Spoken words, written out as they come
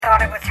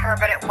thought it was her,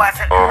 but it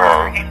wasn't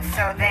her. And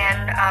so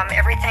then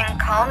everything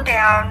calmed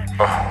down.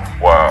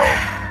 Wow.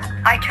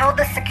 I told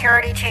the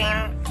security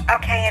team,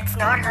 okay, it's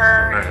not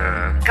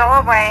her. Go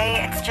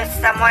away. It's just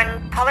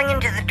someone pulling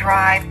into the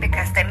drive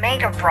because they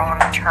made a wrong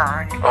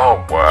turn.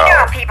 Oh, wow. You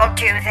know, people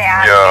do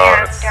that. Yeah,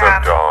 and, it's so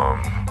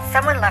dumb.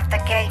 Someone left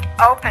the gate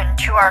open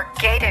to our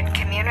gated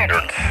community.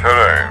 You're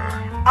kidding.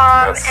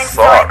 And sucks.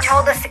 so I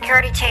told the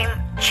security team,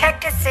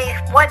 check to see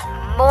what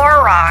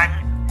moron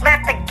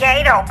left the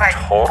gate open.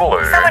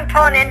 Totally. Someone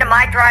pulling into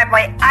my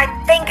driveway. I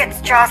think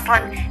it's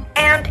Jocelyn,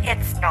 and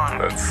it's not.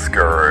 That's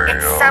scary.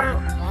 It's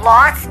some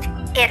lost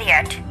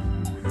idiot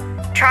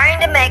trying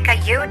to make a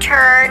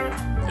U-turn.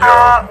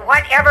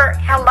 Whatever.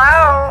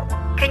 Hello?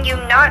 Can you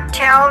not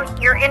tell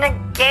you're in a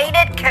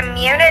gated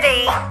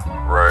community?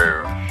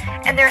 Right.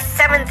 And their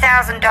 $7,000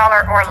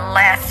 or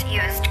less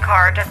used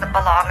car doesn't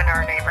belong in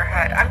our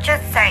neighborhood. I'm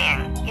just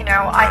saying, you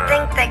know, I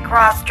think they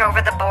crossed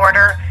over the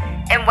border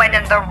and went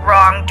in the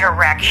wrong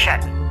direction.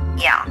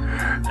 Yeah.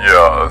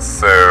 Yeah,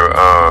 so,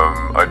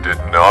 I did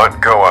not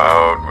go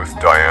out with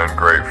Diane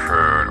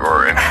Grapefruit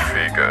or any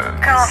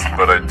vegans,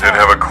 but I did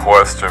have a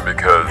question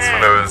because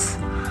when I was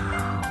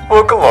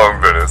walking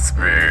along Venice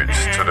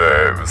Beach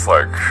today, it was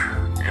like,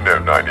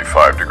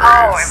 95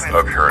 degrees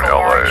up here in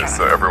LA,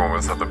 so everyone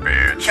was at the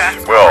beach.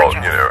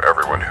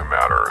 Everyone who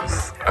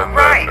matters. And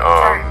then,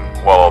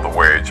 while all the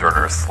wage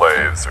earner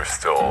slaves are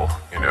still,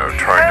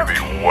 trying to be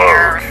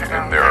woke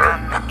in their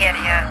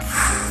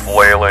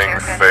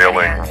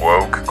failing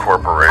woke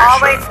corporations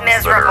always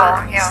miserable,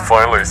 that are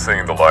finally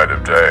seeing the light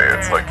of day.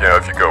 It's like,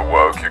 if you go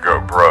woke, you go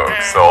broke.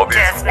 So all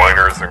these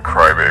whiners and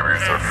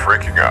crybabies are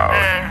freaking out.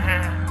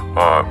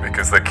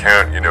 Because they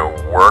can't,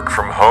 work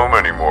from home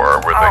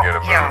anymore, where they get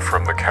to move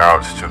from the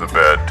couch to the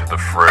bed to the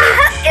fridge.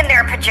 In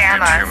their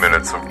pajamas. Do 2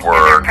 minutes of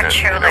work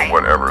and,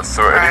 whatever.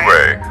 So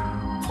anyway,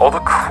 all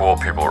the cool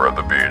people were at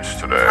the beach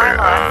today. I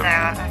love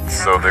that.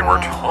 That's so they were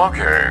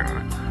talking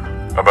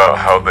about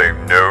how they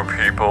know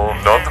people,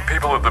 not the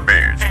people at the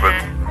beach, but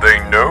they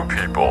know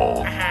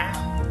people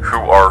who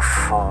are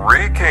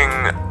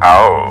freaking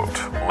out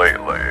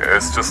lately.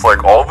 It's just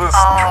like all this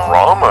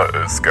drama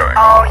is going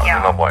on.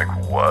 And I'm like,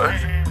 what?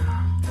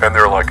 And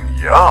they're like,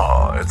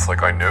 yeah, it's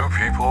like I know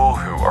people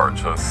who are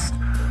just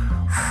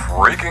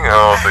freaking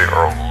out. They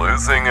are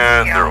losing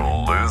it. They're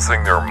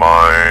losing their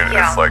mind.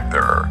 It's like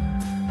they're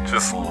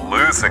just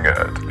losing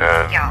it.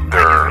 And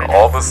they're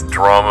all this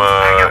drama,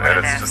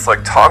 and it's just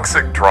like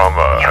toxic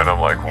drama. And I'm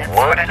like,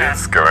 what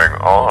is going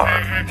on?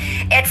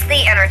 It's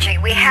the energy.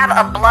 We have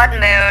a blood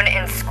moon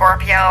in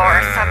Scorpio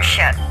or some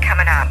shit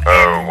coming up.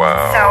 Oh,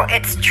 wow. So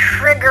it's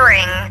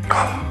triggering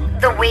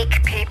the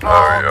weak people,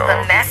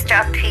 the messed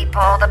up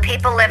people, the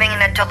people living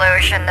in a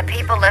delusion, the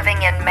people living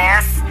in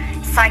mass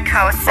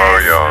psychosis,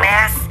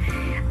 mass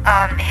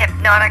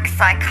hypnotic,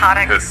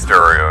 psychotic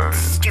hysteria,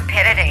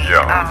 stupidity.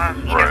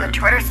 The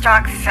Twitter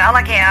stock fell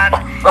again.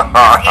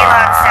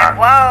 Elon said,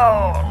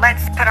 whoa,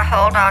 let's put a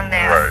hold on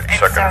this. Right, and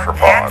checking for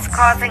that's bots.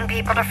 causing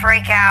people to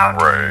freak out.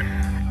 Right.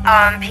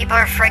 People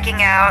are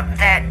freaking out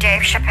that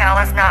Dave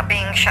Chappelle is not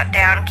being shut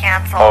down,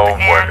 canceled,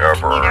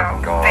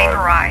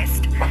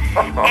 vaporized.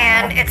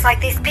 And it's like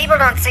these people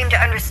don't seem to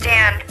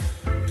understand,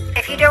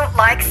 if you don't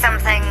like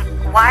something,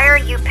 why are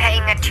you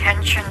paying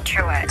attention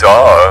to it?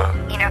 Duh.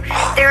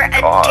 They're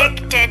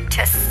addicted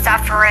to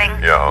suffering,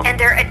 and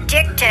they're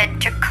addicted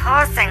to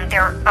causing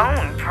their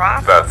own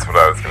problems. That's what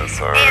I was going to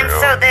say. And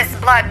so this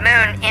blood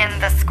moon in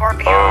the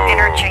Scorpio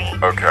energy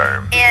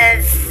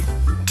is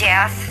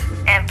death,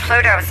 and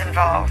Pluto's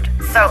involved.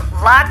 So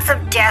lots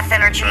of death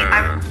energy.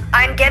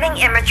 I'm getting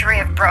imagery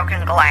of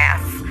broken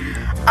glass,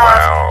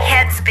 of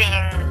heads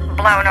being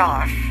blown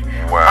off,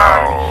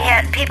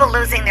 people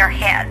losing their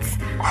heads,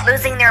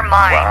 losing their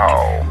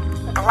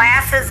mind,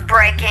 glasses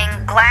breaking,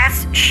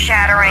 glass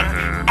shattering,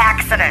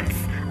 accidents,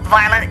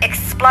 violent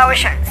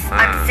explosions.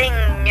 I'm seeing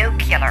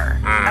nuclear,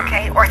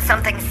 or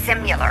something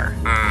similar.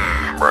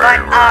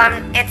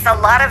 It's a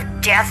lot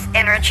of death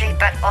energy,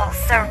 but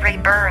also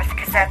rebirth,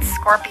 because that's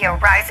Scorpio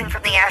rising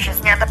from the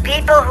ashes. Now, the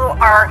people who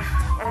are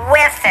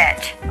with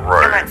it,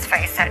 and let's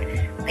face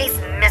it, these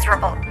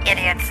miserable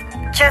idiots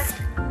just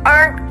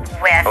aren't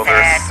with it.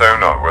 They're so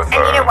not with it.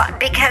 And you know what?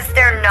 Because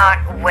they're not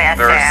with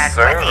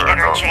the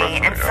energy,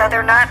 and so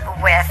they're not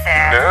with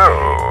it.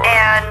 No.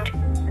 And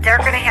they're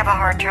going to have a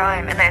hard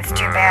time, and that's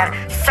too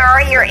bad.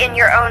 Sorry you're in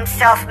your own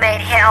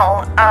self-made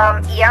hell.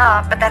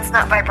 But that's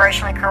not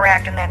vibrationally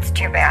correct, and that's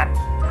too bad.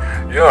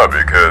 Yeah,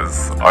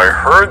 because I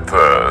heard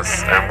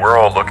this, and we're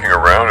all looking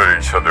around at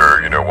each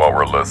other, while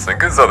we're listening,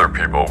 because other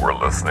people were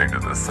listening to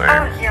the same,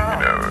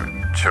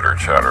 chitter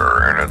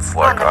chatter, and it's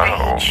like, I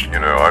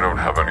don't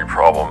have any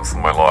problems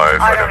in my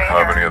life. I don't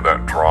have any of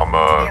that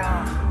drama.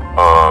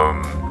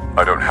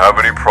 I don't have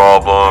any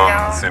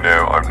problems,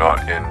 I'm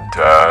not in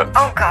debt.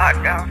 Oh God,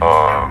 no.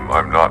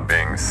 I'm not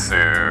being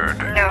sued.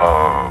 No.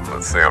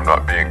 I'm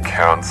not being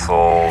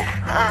canceled.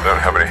 I don't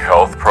have any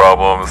health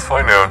problems,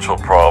 financial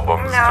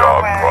problems,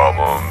 job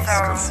problems,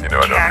 because, I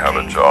don't have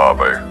a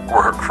job. I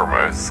work for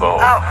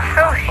myself.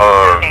 Who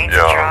needs a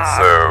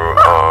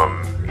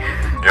job?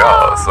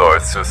 Yeah, so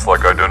it's just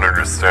like I don't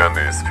understand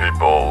these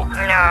people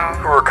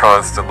who are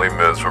constantly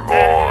miserable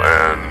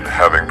and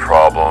having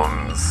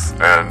problems,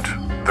 and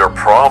their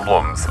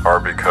problems are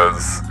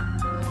because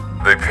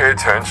they pay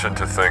attention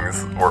to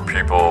things or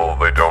people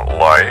they don't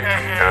like,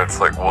 and it's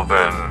like, well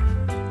then,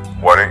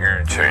 why don't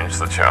you change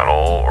the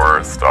channel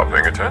or stop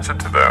paying attention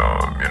to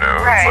them, you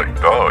know? Right.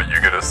 It's like, oh, you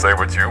get to say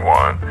what you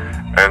want,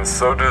 and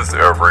so does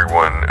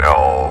everyone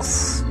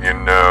else, you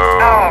know?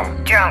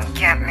 Oh, don't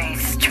get me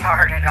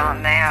started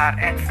on that.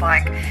 It's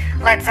like,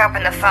 let's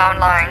open the phone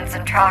lines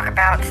and talk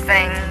about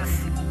things.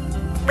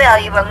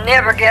 Well, you will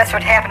never guess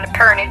what happened to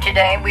Perny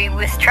today. We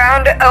was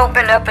trying to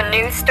open up a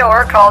new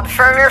store called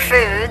Ferner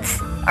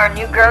Foods, our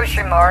new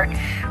grocery mart,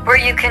 where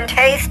you can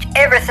taste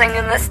everything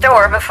in the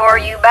store before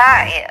you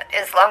buy it,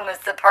 as long as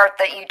the part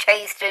that you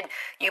tasted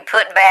you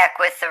put back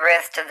with the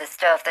rest of the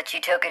stuff that you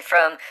took it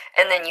from,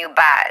 and then you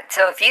buy it.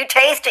 So if you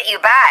taste it, you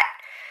buy it.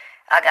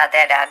 I got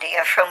that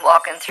idea from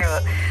walking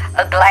through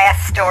a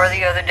glass store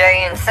the other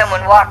day, and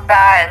someone walked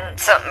by and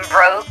something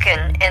broke,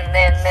 and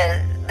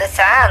then the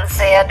sign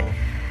said,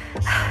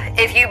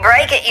 if you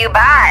break it, you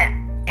buy it.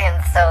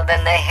 And so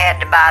then they had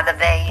to buy the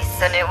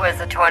vase, and it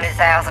was a $20,000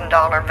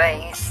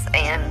 vase,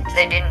 and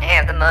they didn't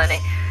have the money.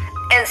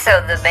 And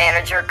so the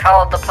manager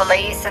called the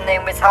police, and they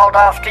was hauled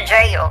off to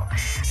jail.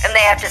 And they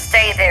have to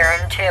stay there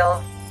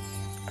until,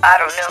 I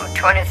don't know,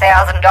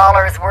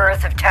 $20,000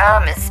 worth of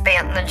time is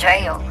spent in the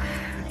jail.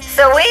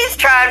 So we's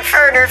trying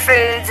Ferner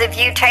Foods, if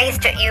you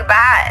taste it, you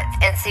buy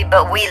it. And see,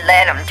 but we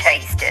let them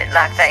taste it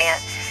like that.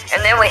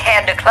 And then we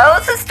had to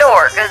close the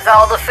store because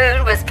all the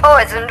food was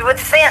poisoned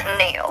with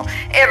fentanyl.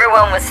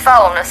 Everyone was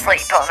falling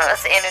asleep on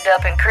us, ended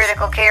up in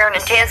critical care and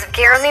intensive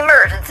care in the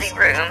emergency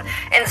room,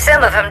 and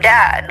some of them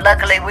died.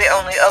 Luckily, we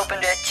only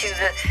opened it to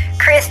the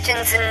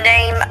Christians in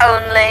name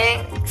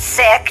only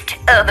sect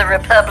of the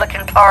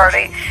Republican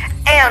Party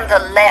and the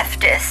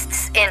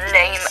leftists in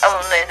name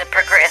only, the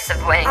progressive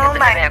wing of the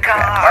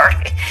Democrat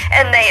Party.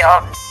 And they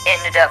all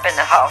ended up in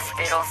the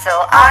hospital,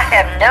 so I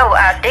have no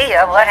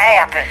idea what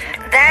happened.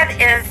 That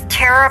is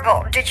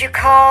terrible. Did you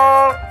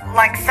call,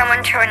 like,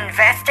 someone to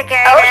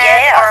investigate it?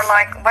 Yes. Or,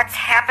 like, what's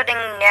happening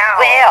now?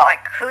 Well,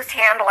 like, who's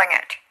handling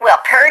it? Well,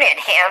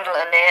 Pernod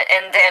handling it,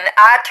 and then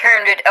I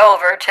turned it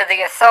over to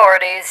the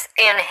authorities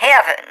in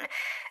heaven.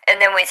 And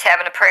then we's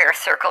having a prayer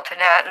circle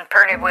tonight, and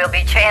Pernod will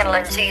be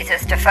channeling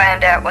Jesus to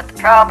find out what the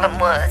problem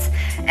was,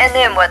 and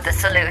then what the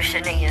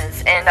solution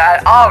is. And I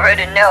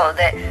already know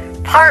that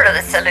part of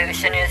the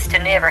solution is to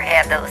never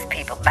have those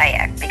people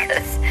back,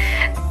 because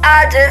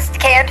I just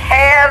can't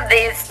have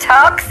these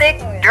toxic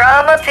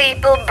drama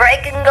people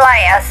breaking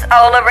glass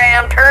all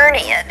around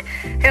Pernod,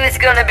 who's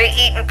going to be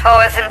eating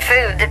poison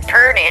food that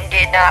Pernod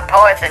did not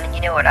poison. And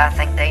you know what I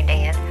think they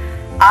did?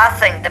 I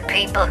think the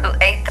people who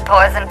ate the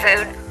poison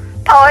food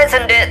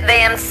poisoned it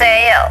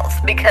themselves,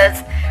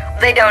 because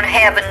they don't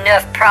have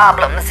enough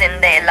problems in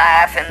their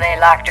life and they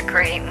like to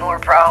create more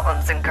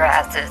problems and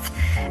crises.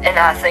 And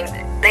I think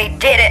they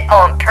did it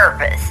on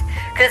purpose,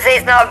 because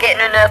they's not getting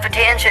enough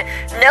attention.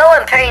 No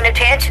one paying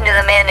attention to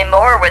them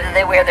anymore, whether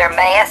they wear their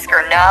mask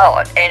or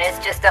not. And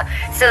it's just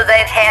so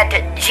they've had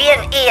to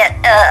gin it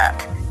up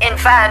and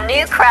find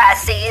new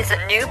crises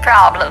and new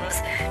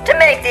problems to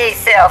make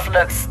themselves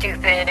look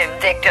stupid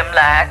and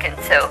victim-like, and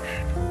so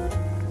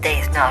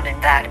they's not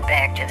invited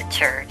back to the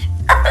church.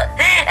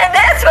 And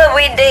that's what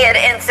we did.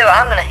 And so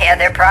I'm going to have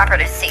their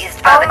property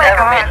seized by the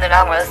government, and then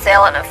I'm going to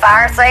sell in a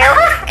fire sale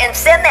and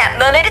send that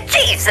money to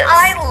Jesus.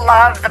 I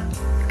love the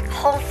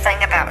whole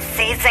thing about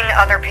seizing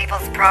other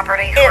people's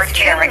property who are It's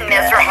too very good.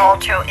 miserable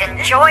to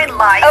enjoy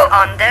life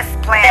on this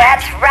planet.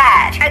 That's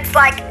right. It's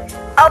like,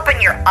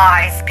 open your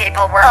eyes,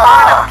 people. We're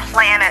on a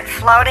planet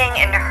floating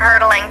and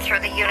hurtling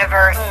through the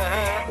universe.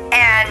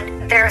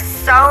 And there's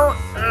so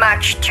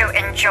much to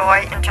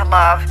enjoy and to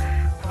love.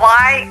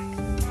 Why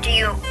do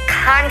you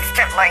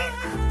constantly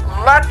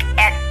look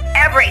at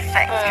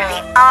everything through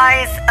the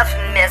eyes of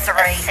misery?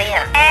 That's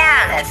sin.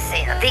 And That's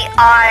sin. the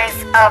eyes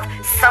of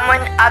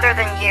someone other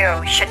than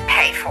you should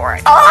pay for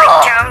it. Oh.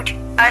 I don't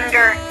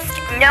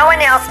understand. No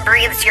one else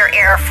breathes your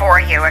air for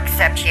you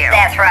except you.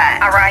 That's right.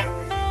 All right?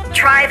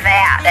 Try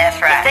that.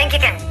 That's right. You think you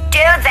can do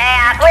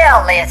that?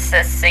 Well, it's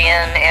the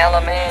sin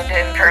element,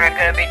 and Pernod's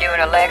going to be doing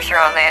a lecture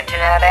on that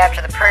tonight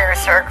after the prayer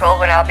circle,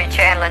 when I'll be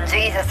channeling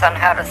Jesus on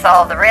how to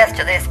solve the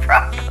rest of this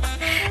problem.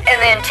 And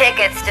then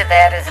tickets to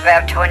that is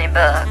about $20.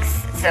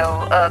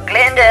 So,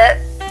 Glenda,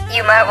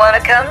 you might want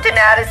to come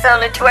tonight. It's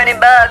only $20.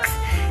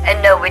 And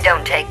no, we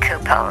don't take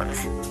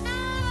coupons.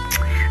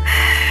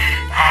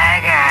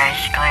 Hi guys,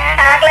 Glenda.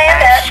 Hi,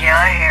 Glenda. I'm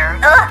still here.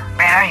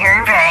 Out here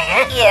in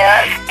Vegas.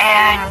 Yes.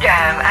 And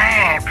I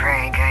had a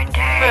pretty good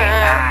day.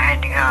 I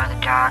had to go to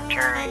the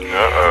doctor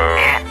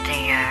at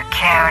the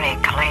county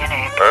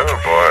clinic. Oh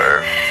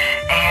boy.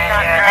 And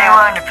they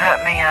wanted to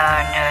put me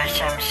on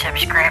some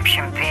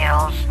subscription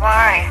pills.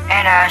 Why?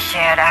 And I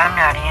said, I'm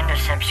not into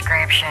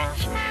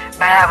subscriptions,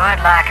 but I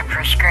would like a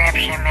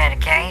prescription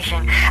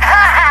medication.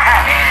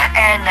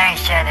 And they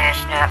said,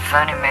 that's not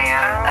funny,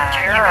 ma'am.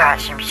 You got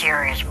some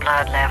serious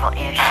blood level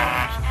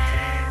issues.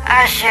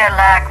 I said,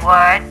 like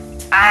what?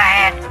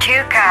 I had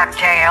 2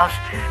 cocktails.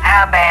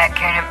 How bad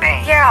can it be?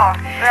 Yeah,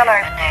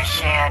 really. And they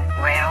said,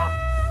 well,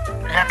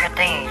 look at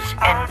these.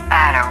 And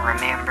I don't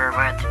remember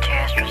what the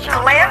test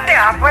result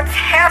Glenda, what's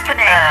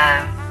happening?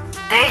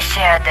 They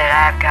said that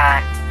I've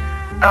got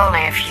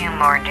only a few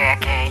more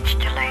decades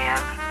to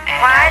live. And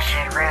I What?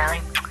 said,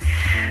 really?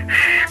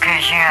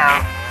 Because,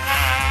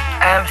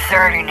 I'm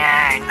 39.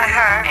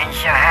 Uh-huh. And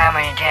so how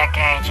many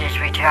decades is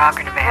we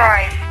talking about?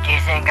 Right. Do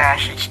you think I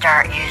should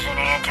start using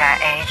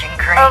anti-aging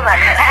cream? Oh, my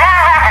God.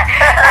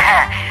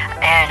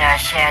 And I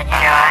said,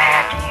 I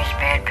have to use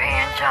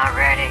bedpans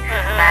already.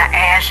 My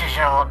ass is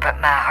old, but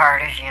my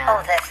heart is young.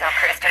 Oh, that's not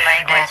Christian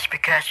language. That's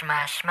because of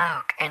my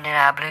smoke. And then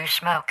I blew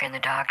smoke in the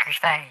doctor's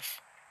face.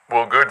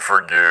 Well, good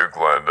for you,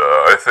 Glenda.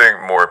 I think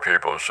more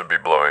people should be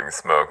blowing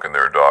smoke in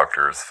their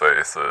doctors'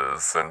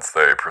 faces since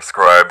they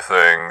prescribe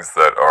things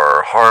that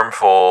are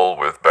harmful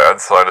with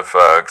bad side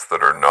effects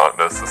that are not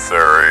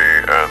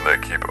necessary, and they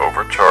keep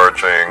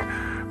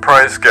overcharging,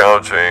 price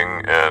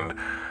gouging, and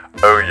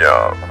oh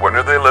yeah, when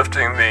are they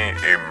lifting the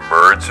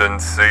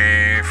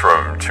emergency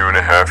from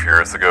 2.5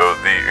 years ago?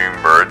 The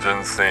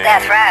emergency?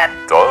 That's right.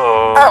 Duh.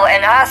 Oh,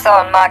 and I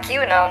saw in my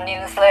QAnon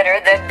newsletter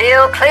that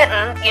Bill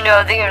Clinton,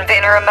 the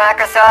inventor of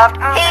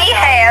Microsoft, he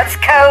has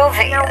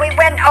COVID. No, we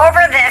went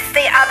over this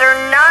the other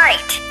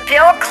night.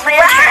 Bill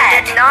Clinton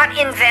Right. did not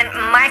invent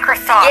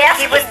Microsoft. Yes,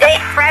 he was he the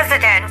did.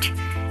 president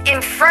in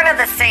front of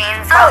the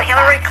scenes while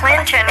Hillary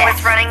Clinton was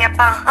yes. running it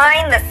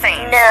behind the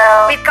scenes.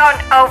 No. We've gone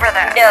over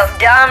this. No,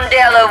 Dom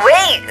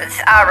DeLuise,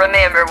 I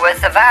remember, was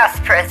the vice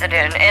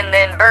president, and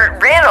then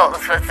Burt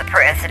Reynolds was the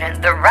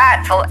president, the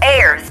rightful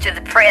heirs to the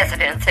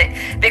presidency,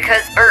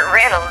 because Burt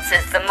Reynolds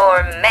is the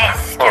more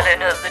masculine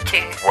of the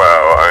two.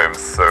 Wow, I am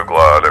so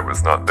glad I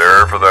was not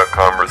there for that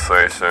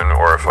conversation,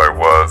 or if I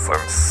was,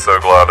 I'm so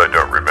glad I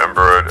don't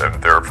remember it,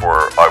 and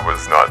therefore I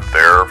was not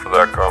there for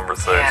that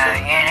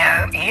conversation.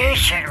 Yeah, you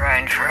should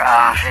run for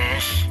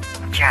office,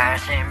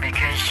 Jonathan,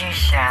 because you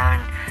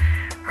sound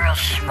real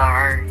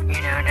smart,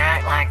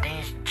 not like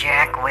these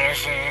jack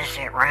whizzes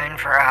that run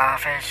for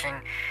office and,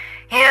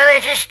 they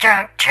just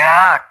don't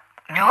talk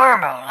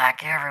normal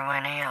like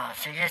everyone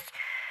else.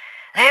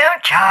 They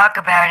don't talk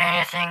about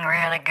anything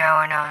really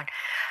going on.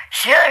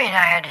 Sylvia and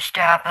I had to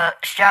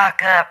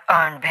stock up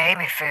on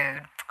baby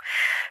food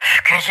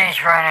because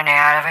he's running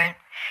out of it.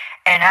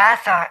 And I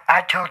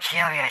told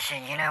Sylvia, I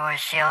said, you know what,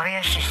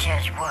 Sylvia? She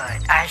says,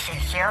 what? I said,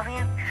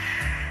 Sylvia,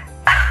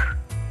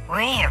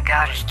 we have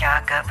got to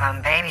stock up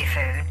on baby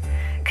food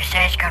because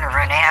they's going to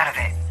run out of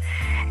it.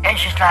 And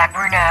she's like,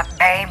 we're not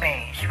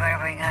babies. What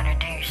are we going to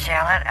do,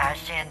 sell it? I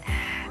said,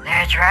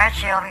 that's right,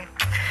 Sylvia.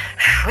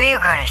 We're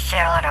going to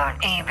sell it on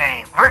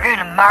eBay. We're going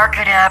to mark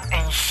it up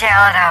and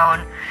sell it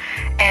on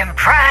and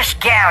price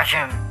gouge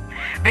them.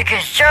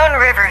 Because Joan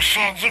Rivers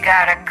said you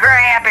got to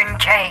grab and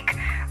take.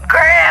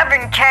 Grab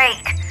and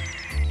take.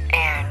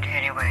 And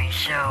anyway,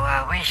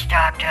 so we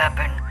stocked up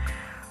and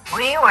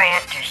we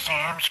went to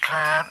Sam's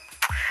Club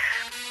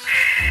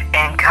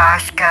and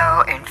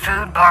Costco and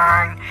Food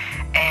Barn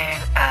and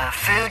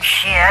Food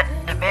Shit,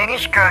 the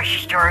biggest grocery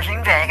stores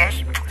in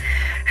Vegas.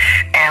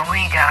 And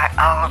we got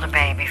all the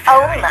baby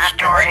food and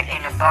stored it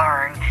in a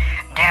barn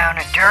down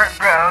a dirt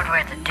road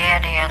with a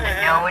dead end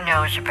that no one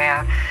knows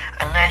about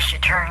unless you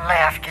turn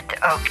left at the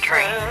oak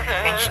tree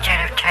instead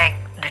of take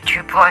the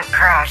 2-point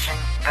crossing,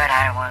 but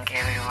I don't want to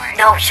give it away.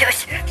 No,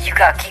 shush. You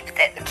gotta keep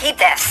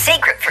that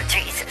secret for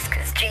Jesus,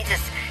 because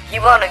Jesus, you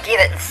want to give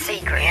it in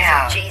secret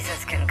Yeah. so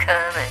Jesus can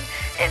come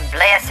and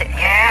bless it.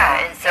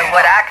 Yeah, And so yeah.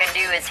 what I can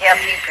do is help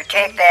you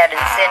protect that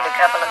and send a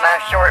couple of my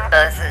short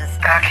buses.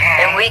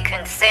 Okay. And we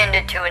can send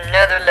it to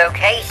another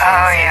location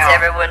Oh, since yeah.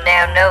 everyone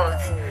now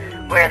knows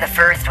where the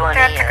first one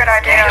That's is. a good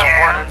idea. They don't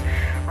want them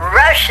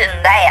rushing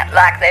that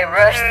like they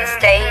rush the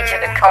stage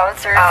at a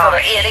concert full of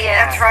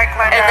idiots. That's right,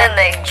 Glenda. And then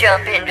they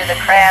jump into the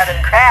crowd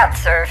and crowd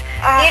surf.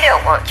 You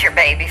don't want your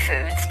baby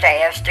food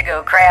stash to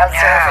go crowd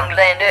surfing,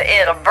 Glenda.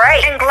 It'll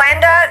break. And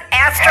Glenda,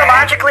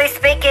 astrologically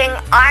speaking,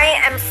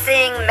 I am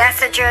seeing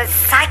messages,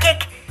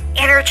 psychic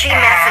energy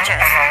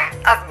messages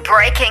of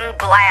breaking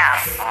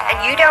glass.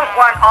 And you don't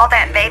want all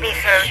that baby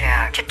food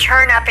to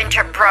turn up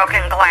into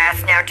broken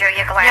glass now, do you,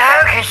 No,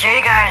 Glenda? because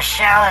they gotta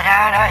sell it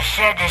out. I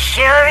said to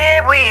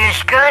Sylvia, we is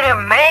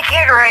gonna make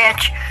it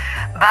rich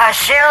by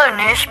selling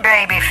this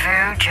baby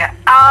food to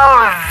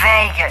all of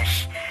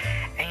Vegas.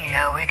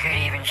 And we could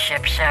even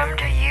ship some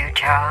to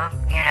Utah,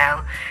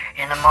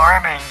 and the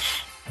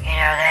Mormons, they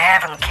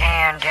haven't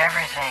canned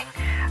everything.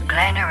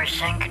 Glenda was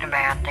thinking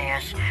about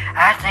this.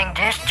 I think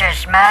this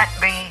just might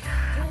be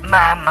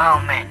my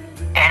moment.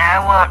 And I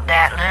want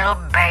that little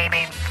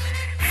baby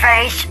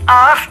face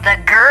off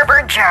the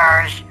Gerber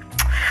jars.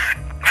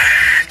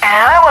 And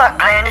I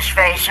want Glenda's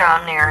face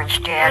on there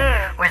instead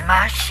with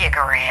my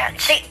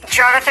cigarettes. See,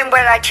 Jonathan, what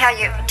did I tell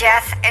you?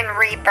 Death and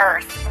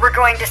rebirth. We're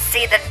going to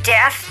see the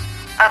death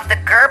of the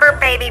Gerber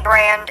baby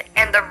brand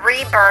and the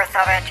rebirth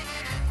of it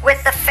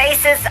with the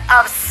faces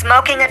of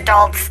smoking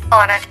adults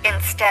on it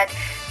instead.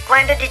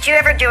 Glenda, did you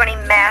ever do any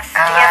meth? Do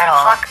you have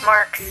pock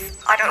marks?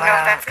 I don't know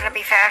if that's going to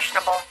be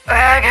fashionable. Well,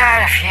 I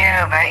got a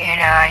few, but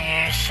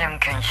I used some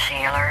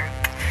concealer.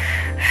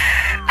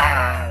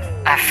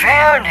 I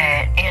found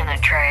it in the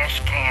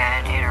trash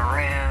can in a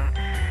room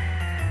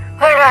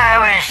when I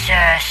was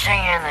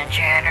singing the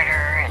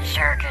janitor at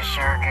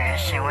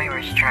Circus, and we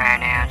was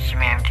trying out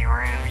some empty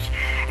rooms.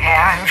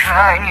 Having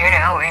fun,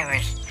 we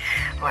was,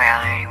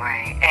 well,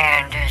 anyway,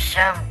 and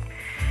some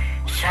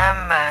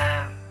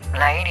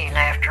lady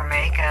left her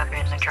makeup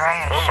in the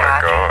trash. Oh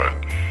my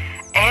God.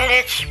 And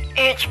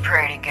it's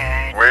pretty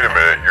good. Wait a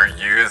minute, you're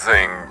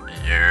using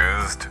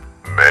used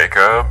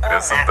makeup?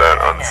 Isn't that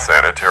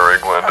unsanitary,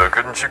 Glenda?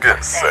 Couldn't you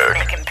get sick? That's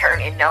making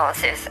Perny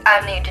nauseous.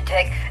 I need to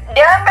take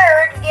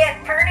Dumber to get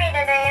Perny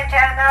an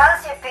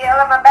anti-nausea pill.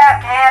 I'm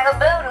about to have a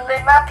boodle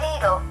in my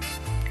pedal.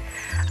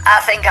 I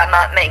think I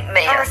might make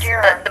mess,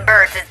 but the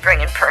birds is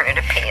bringing Perny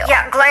to pill.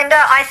 Yeah, Glenda,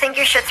 I think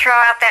you should throw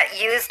out that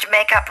used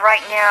makeup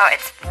right now.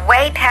 It's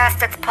way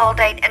past its pull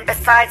date, and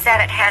besides that,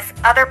 it has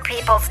other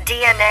people's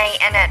DNA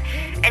in it.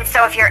 And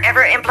so if you're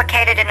ever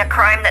implicated in a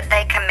crime that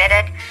they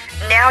committed,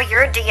 now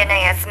your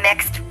DNA is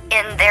mixed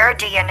in their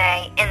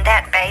DNA in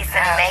that base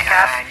and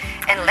makeup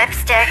and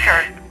lipstick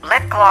or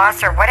lip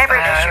gloss or whatever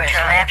it is you're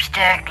trying.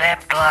 Lipstick,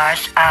 lip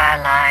gloss,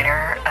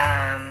 eyeliner,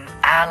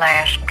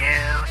 eyelash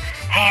goo,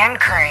 hand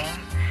cream,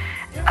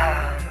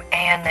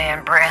 and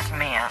then breath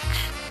mints.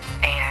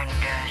 And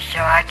so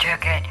I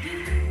took it.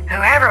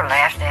 Whoever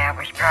left that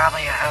was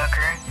probably a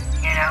hooker,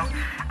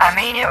 I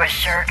mean, it was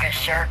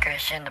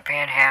Circus in the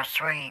penthouse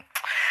suite.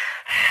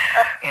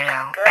 And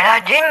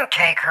I didn't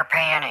take her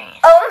panties.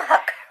 Oh my God.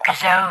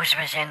 Because those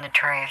was in the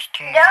trash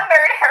too.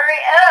 Dumber,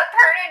 hurry up.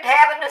 Perny's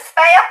having a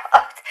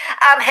spell.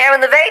 I'm having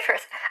the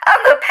vapors. I'm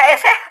going to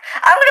pass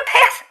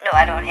out. No,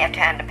 I don't have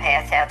time to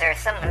pass out. There's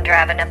someone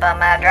driving up on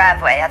my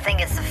driveway. I think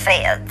it's the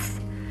feds.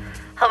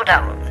 Hold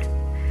on.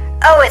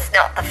 Oh, it's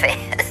not the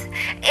feds.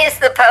 It's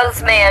the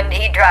postman.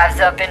 He drives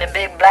up in a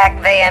big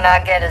black van.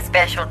 I get a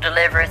special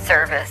delivery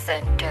service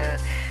that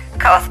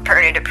costs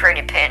Perny a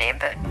pretty penny,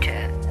 but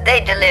they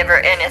deliver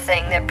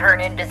anything that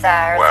Perny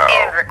desires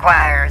and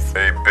requires.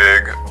 A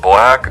big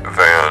black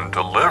van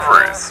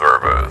delivery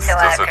service. So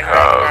Does I it can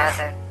have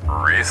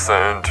recognize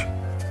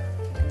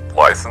recent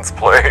license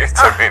plates?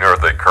 I mean, are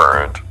they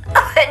current?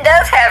 Oh, it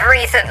does have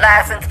recent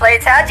license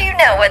plates. How do you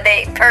know what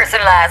the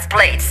personalized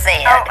plates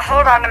said? Oh,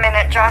 hold on a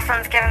minute.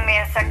 Jocelyn's giving me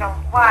a signal.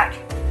 What?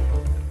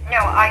 No,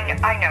 I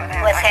know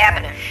that. What's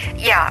happening?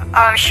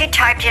 Yeah, she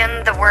typed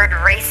in the word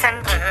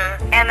recent,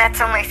 and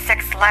that's only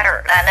 6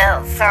 letters. I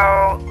know.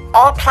 So,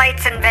 all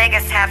plates in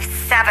Vegas have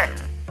 7.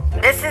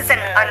 This is an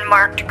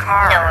unmarked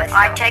car. No, it's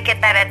I not. take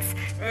it that it's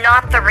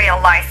not the real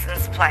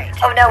license plate.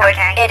 Oh, no,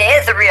 okay? it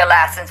is a real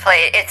license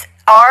plate. It's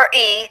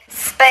R-E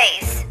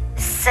space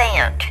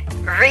cent.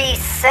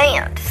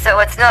 Recent. So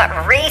it's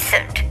not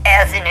recent,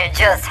 as in it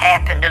just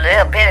happened a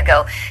little bit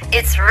ago.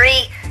 It's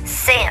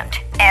recent,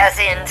 as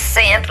in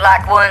cent,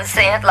 like 1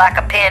 cent, like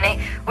a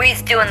penny.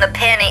 We's doing the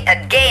penny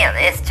again.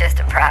 It's just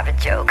a private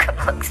joke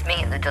amongst me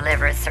and the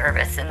delivery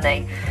service, and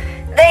they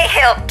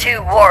help to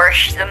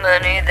wash the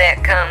money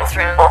that comes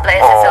from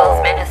Blessed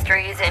Souls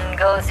Ministries and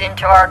goes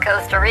into our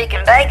Costa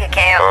Rican bank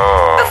account.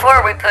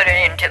 Before we put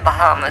it into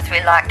Bahamas,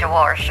 we like to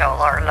wash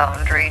all our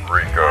laundry.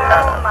 Rico.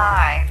 Oh,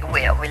 my.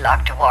 Well, we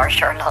like to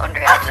wash our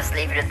laundry. I'll just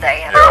leave it at that.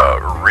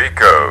 Yeah,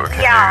 Rico.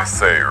 Can you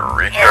say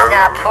Rico? It's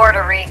not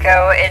Puerto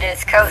Rico. It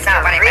is Costa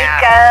not what I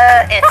Rica.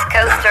 It's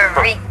Costa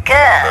Rica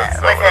That's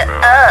not with what I an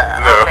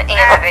meant. No. on the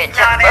end of it.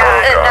 not it.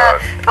 Oh,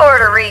 God.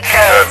 Puerto Rico.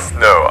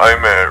 No, I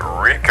meant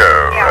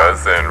Rico,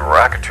 as in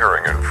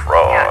racketeering and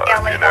fraud.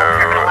 Yeah, illegal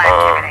criminal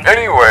activity.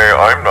 Anyway,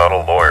 I'm not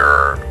a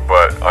lawyer,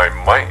 but I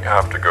might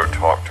have to go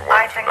talk to one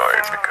I think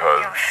tonight so.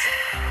 because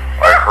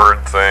I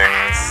heard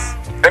things.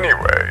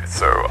 Anyway,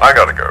 so I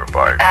gotta go.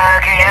 Bye. Good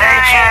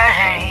night,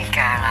 Jonathan. He's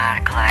got a lot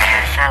of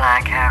class. I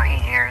like how he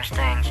hears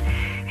things.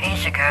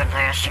 He's a good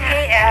listener.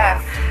 He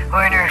is.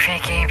 Wonder if he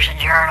keeps a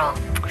journal.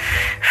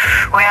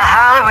 Well,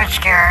 Hollywood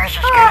Scares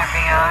is going to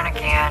be on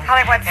again.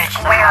 Hollywood It's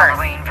the Squares.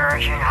 Halloween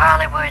version.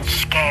 Hollywood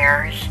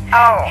Scares.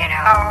 Oh,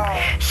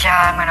 So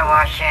I'm going to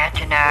watch that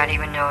tonight,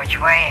 even though it's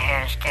way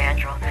ahead of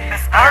schedule.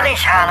 All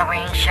these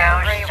Halloween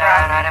shows is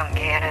on. I don't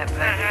get it,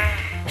 but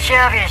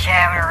Sylvia's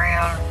having a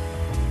real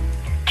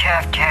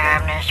tough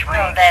time this week.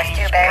 Oh, that's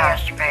She's too bad.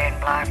 constipated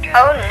and blocked up.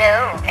 Oh, no.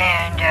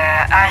 And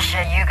I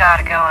said, you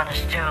gotta go on the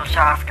stool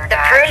softener The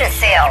diet. She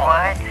says, Prunicil.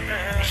 what?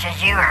 I said,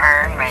 you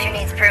heard me. She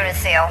needs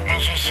Prunicil.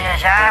 And she says,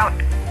 I don't...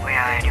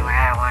 Well, anyway,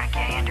 I want to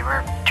get into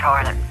her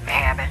toilet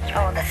habits.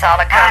 Oh, the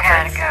solid I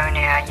gotta conference. go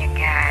now, you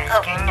guys.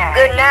 Oh, Good night.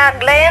 good night,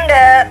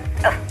 Glenda.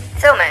 Oh,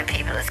 so many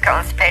people is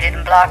constipated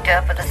and blocked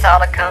up with the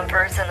solid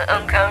comforts and the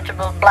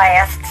uncomfortable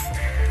blasts.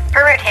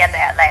 Perrette had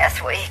that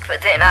last week,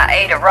 but then I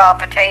ate a raw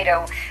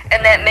potato,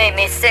 and that made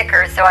me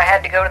sicker, so I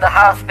had to go to the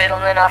hospital,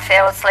 and then I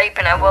fell asleep,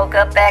 and I woke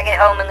up back at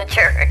home in the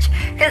church,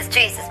 because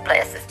Jesus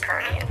blesses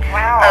Perny.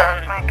 wow.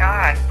 My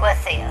God.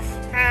 What's this?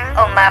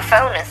 Oh, my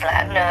phone is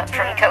lighting up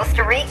from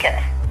Costa Rica.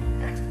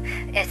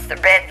 It's the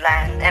red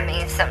line. That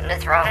means something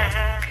is wrong.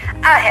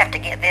 I have to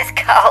get this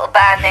call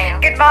by now.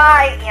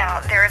 Goodbye.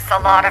 Yeah, there's a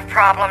lot of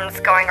problems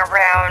going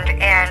around,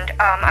 and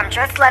I'm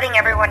just letting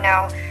everyone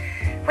know,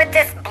 with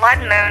this blood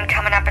moon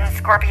coming up in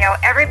Scorpio,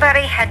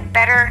 everybody had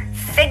better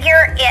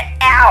figure it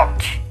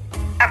out,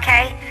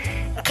 okay?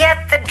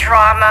 Get the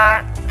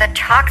drama, the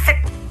toxic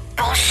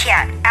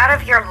bullshit out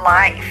of your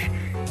life.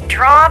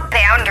 Draw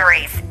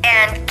boundaries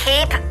and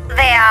keep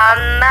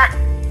them.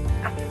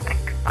 Oh my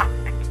God.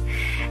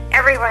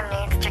 Everyone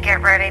needs to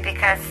get ready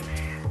because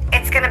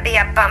it's going to be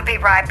a bumpy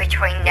ride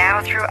between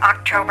now through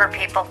October,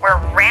 people. We're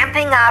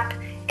ramping up.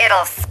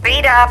 It'll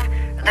speed up.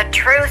 The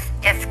truth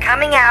is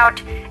coming out,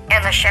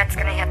 and the shit's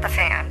going to hit the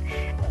fan.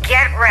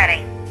 Get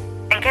ready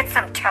and get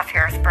some tough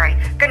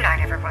hairspray. Good night,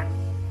 everyone.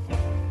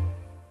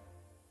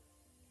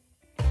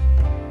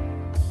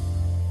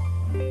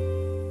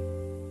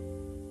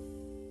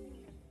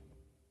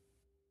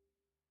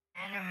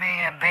 Sending me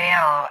a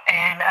bill,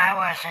 and I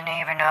wasn't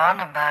even on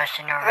the bus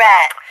in order.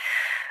 Right.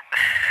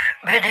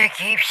 But they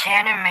keep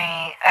sending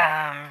me,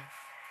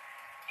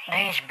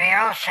 these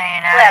bills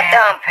saying I Well,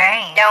 have to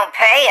pay. don't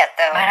pay it,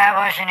 though. But I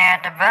wasn't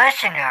at the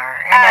bus in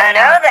order. And I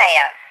know don't-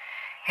 that.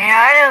 You know,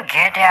 I don't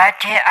get that.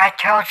 I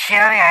told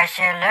Sylvia, I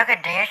said, look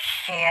at this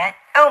shit.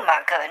 Oh,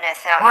 my goodness.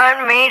 No,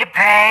 Want me to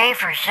pay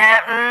for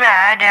something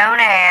I don't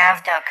have.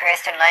 it's not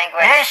Christian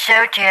language. That's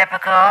so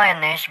typical in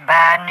this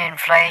Biden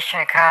inflation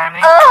economy.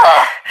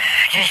 Oh,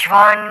 Just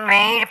wanting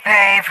me to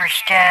pay for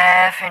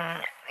stuff,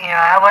 and, you know,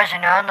 I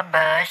wasn't on the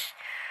bus.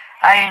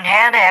 I didn't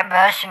have that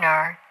bus in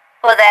order.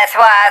 well, that's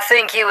why I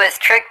think you was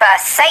tricked by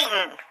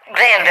Satan,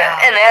 Glenda,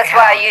 Yeah, and that's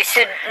why you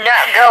should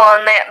not go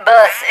on that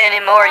bus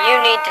anymore. You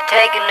need to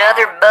take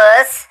another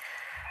bus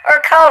or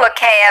call a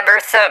cab or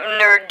something.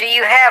 Or do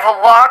you have a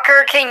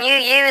walker? Can you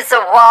use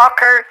a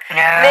walker?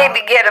 No.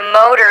 Maybe get a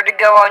motor to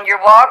go on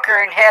your walker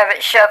and have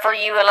it shuffle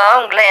you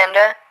along,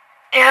 Glenda.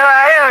 You know,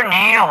 I don't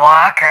need a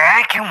walker.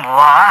 I can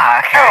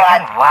walk. Oh, I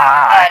can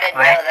walk. I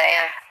didn't but, know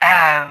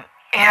that.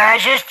 You know, I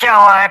just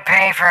don't want to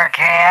pay for a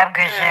cab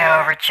because they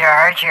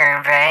overcharge here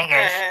in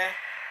Vegas.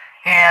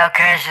 You know,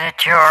 because of the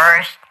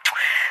tourists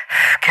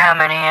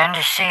coming in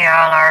to see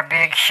all our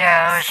big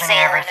shows and Sin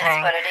is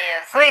everything. what it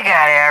is. We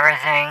got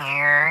everything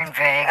here in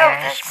Vegas. Oh,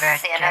 the but,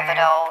 sin of it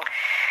all.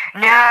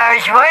 No, I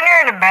was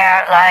wondering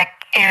about, like,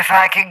 if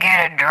I could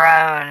get a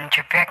drone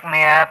to pick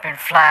me up and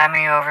fly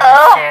me over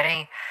Oh. the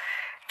city.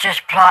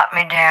 Just plop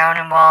me down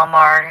in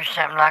Walmart or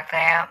something like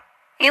that.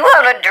 You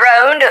want a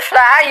drone to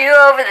fly you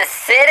over the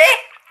city?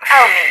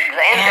 Oh,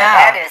 Glenda,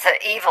 Yeah. that is an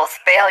evil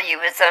spell you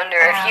was under.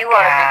 If Oh, you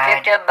want to God. be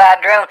picked up by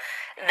a drone,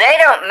 they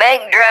don't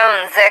make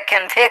drones that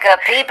can pick up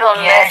people Yes,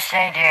 unless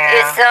they do.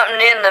 it's something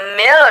in the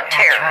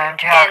military. That's what I'm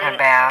talking and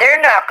about. They're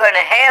not going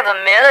to have a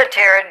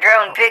military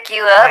drone pick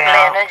you up,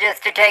 Well- Glenda,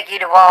 just to take you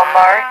to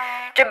Walmart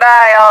to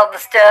buy all the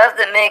stuff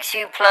that makes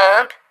you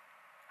plump.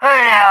 Well,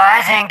 no,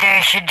 I think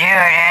they should do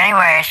it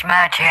anyway. It's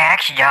my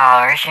tax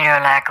dollars. You know,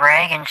 like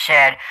Reagan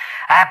said,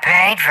 I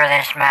paid for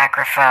this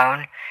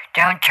microphone.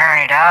 Don't turn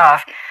it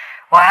off.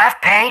 Well, I've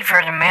paid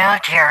for the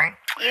military,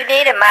 You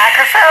need a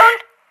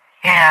microphone?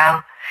 you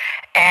know,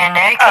 and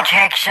they could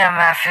take some of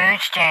my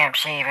food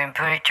stamps even,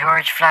 put it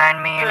towards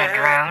flying me in a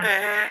drone.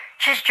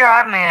 Just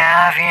drop me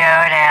off, you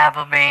know, at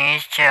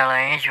Applebee's,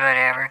 Chili's,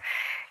 whatever.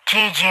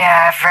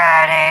 TGI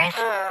Fridays,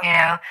 you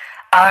know,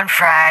 on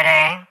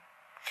Friday.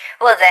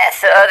 Well, that's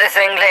the other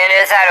thing,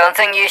 Glenda, is I don't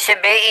think you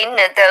should be eating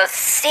at those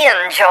sin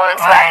joints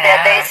Why like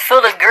that. not? They's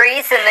full of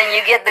grease, and then you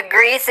get the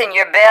grease in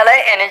your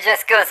belly, and it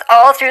just goes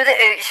all through the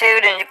oot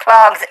chute and it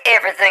clogs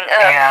everything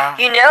up. Yeah.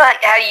 You know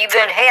how you've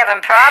been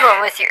having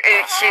problem with your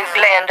oot chute,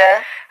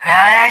 Glenda.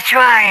 Well, that's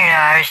why, you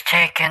know, I was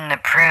taking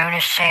the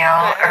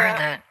Prunicil, or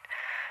the,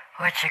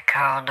 what's it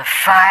called? The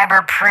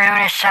fiber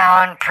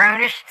Prunicil,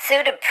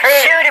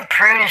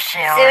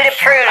 Pseudopronicil.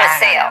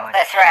 Pseudopronicil,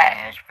 that's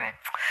right. But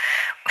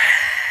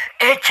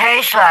it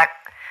tastes like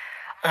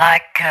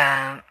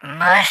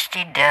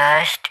musty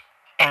dust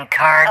and Oh,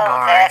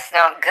 cardboard. that's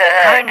not Put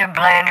good. in a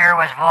blender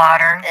with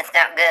water. That's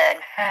not good.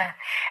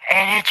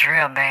 And it's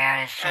real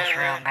bad. It's just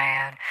real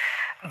bad.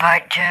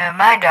 But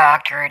my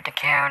doctor at the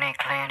county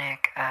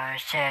clinic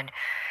said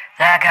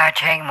that I gotta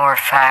take more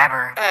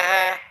fiber.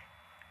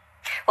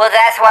 Well,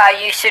 that's why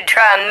you should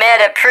try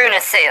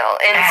Metaprunicil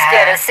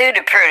instead of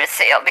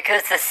Pseudopronicil,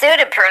 because the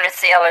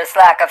Pseudopronicil is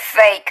like a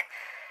fake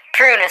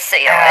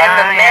Prunicil, and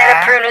the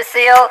yeah.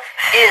 Metaprunicil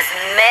is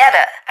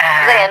meta.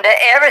 Glenda,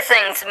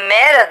 everything's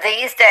meta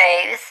these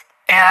days.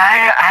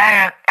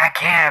 Yeah, I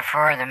can't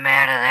afford the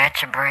Meta.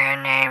 That's a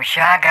brand name,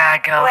 so I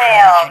gotta go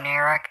Well- for the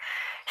generic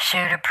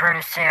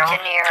Pseudopronicil.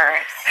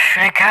 Generics.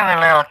 They come in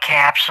little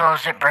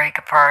capsules that break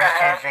apart as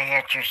soon as they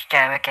hit your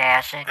stomach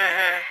acid.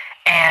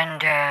 And,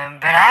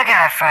 but I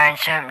gotta find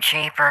something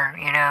cheaper,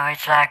 you know,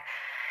 it's like,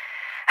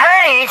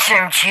 I need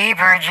some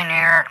cheaper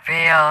generic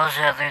pills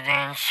other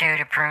than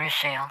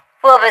Pseudopronicil.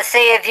 Well, but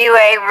see, if you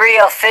ate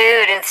real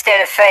food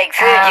instead of fake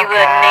food, Oh, you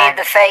wouldn't God. need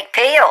the fake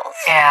pills.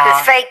 Yeah.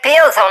 Because fake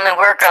pills only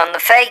work on the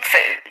fake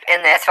food,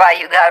 and that's why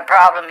you got a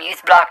problem.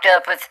 You's blocked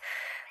up with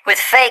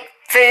fake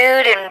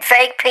food and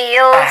fake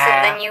pills,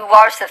 and then you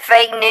watch the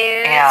fake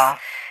news. Yeah.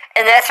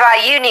 And that's why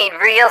you need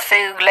real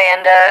food,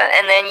 Glenda,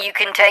 and then you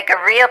can take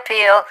a real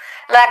pill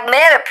like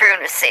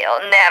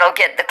Metaprunicil, and that'll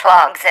get the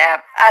clogs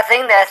out. I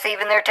think that's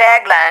even their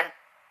tagline.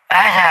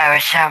 I thought it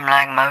was something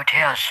like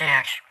Motel 6.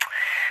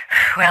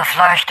 We'll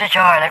flush the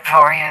toilet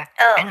for you.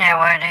 Oh. Isn't that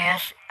what it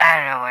is? I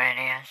don't know what it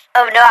is.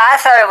 Oh, no, I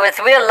thought it was,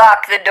 we'll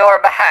lock the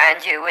door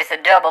behind you with a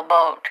double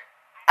bolt.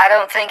 I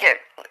don't think it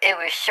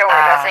was short.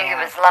 I think it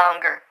was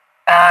longer.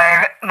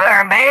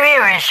 Or maybe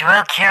it was,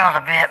 we'll kill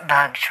the bit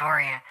bugs for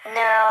you.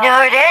 No.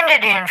 No, it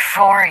ended in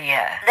for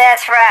you.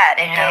 That's right,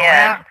 it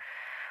did.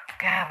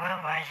 God, what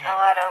was it? Oh,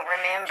 I don't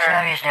remember.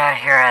 Chloe's not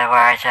here,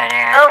 otherwise I'd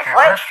ask Oh, her.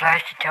 what? We'll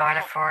flush the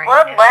toilet for you.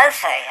 What was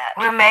that?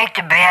 We'll make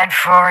the bed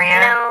for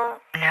you. No.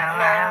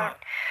 I don't.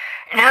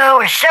 No,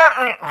 it's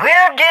something.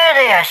 We'll do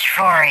this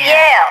for you.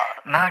 Yeah,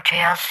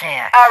 Motel 6.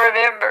 I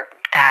remember.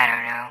 I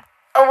don't know.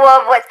 Oh,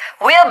 well,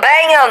 we'll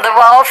bang on the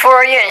wall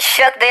for you and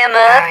shut them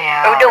up. Oh,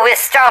 yeah. Or do we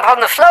stomp on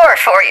the floor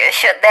for you?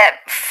 Shut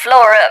that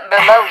floor up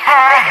below you,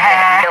 making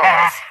that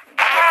noise.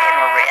 Get them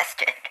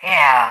arrested.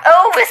 Yeah.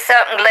 Oh, with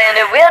something,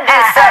 Glenda. We'll do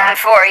something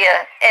for you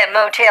at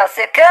Motel 6.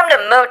 Come to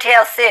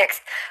Motel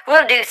 6.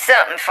 We'll do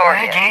something for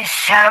We'll you. do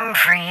something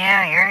for you.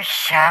 You're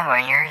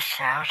someone. You're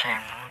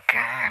something.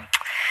 God.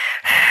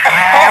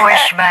 I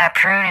wish my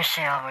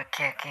Prunicil would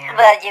kick in.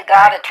 Well, you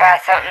gotta try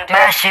something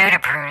My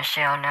different.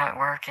 Pseudoprunicil not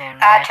working.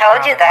 I That's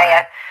told you probably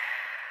that.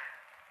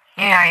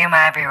 why. You know, you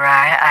might be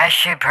right. I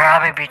should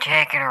probably be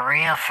taking a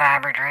real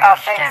fiber drink I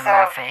think instead of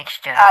my so. fake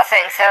stuff. I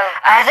think so.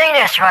 I think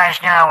that's why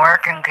it's not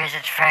working, because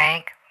it's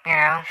fake, you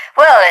know?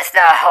 Well, it's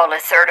not wholly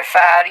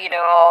certified. You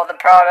know, all the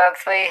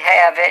products we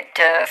have at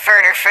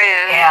Further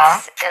Foods.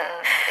 Yeah.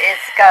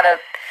 It's got a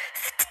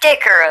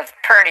sticker of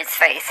Purdy's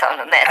face on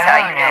them. That's how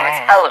Oh, you know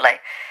nice. it's holy.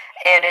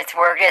 And it's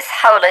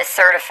wholly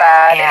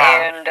certified.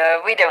 Yeah. And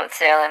we don't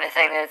sell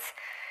anything that's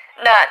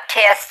not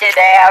tested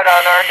out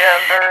on our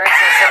numbers.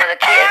 And some of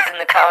the kids in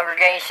the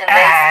congregation,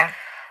 I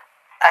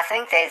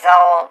think they's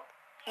all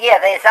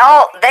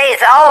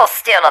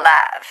still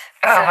alive.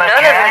 Oh, So my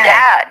none of them God.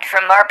 died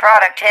from our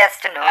product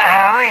testing on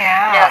them. Oh,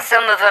 yeah. Now,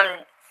 some of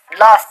them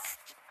lost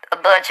a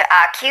bunch of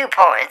IQ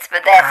points,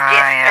 but that's Oh,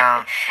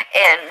 different.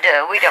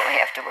 And we don't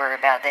have to worry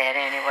about that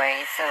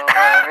anyway. So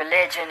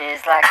religion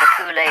is like the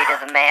Kool-Aid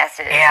of the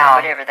masses, Yeah. or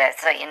whatever that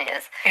saying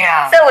is.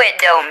 Yeah. So it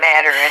don't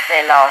matter if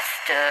they lost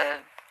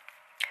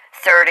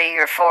 30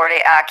 or 40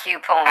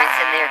 IQ points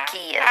in their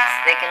kids.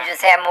 They can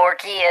just have more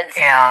kids.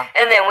 Yeah.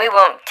 And then we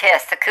won't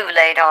test the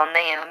Kool-Aid on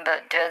them,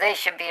 but they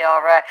should be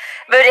all right.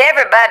 But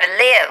everybody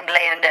lived,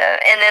 Glenda.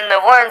 And then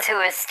the ones who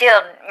is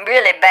still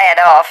really bad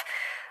off,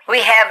 we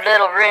have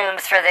little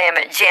rooms for them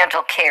at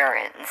Gentle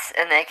Karen's,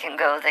 and they can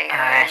go there. Oh,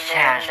 that And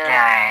sounds then,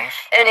 nice.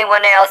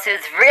 anyone else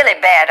who's really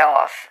bad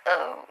off,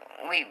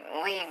 we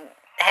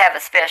have a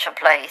special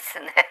place,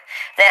 and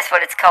that's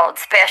what it's called,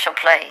 special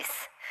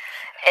place.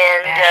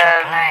 And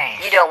Special place.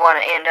 you don't want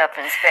to end up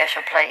in a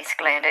special place,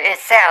 Glenda. It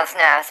sounds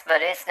nice,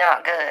 but it's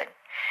not good.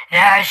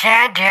 Now, is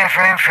that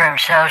different from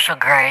Social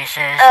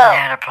Graces? Oh.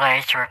 Not a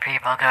place where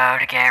people go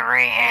to get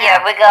rehab?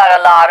 Yeah, we got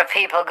a lot of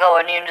people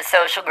going into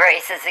Social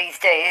Graces these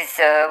days.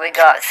 We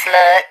got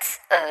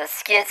sluts,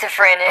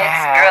 schizophrenics,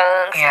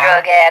 drunks, yeah.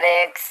 drug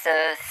addicts,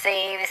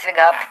 thieves. We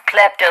got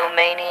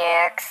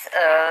kleptomaniacs,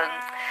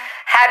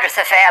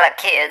 hydrocephalic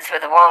kids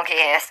with the wonky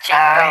ass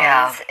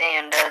cheekbones,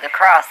 and the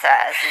cross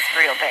eyes is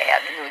real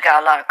bad. We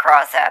got a lot of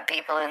cross-eyed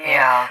people in there.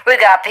 Yeah. We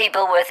got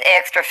people with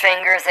extra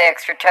fingers,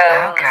 extra toes.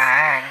 Oh,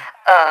 God.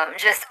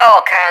 Just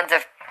all kinds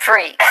of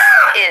freaks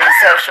in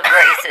Social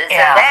Graces.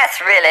 Yeah. And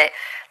that's really,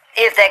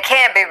 if they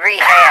can't be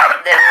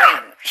rehabbed, then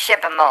we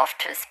ship them off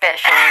to a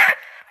special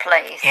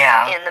place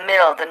in the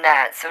middle of the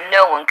night so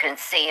no one can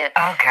see it.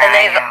 Okay, And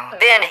they've yeah.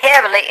 been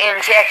heavily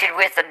injected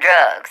with the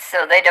drugs,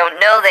 so they don't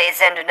know they's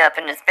ending up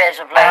in a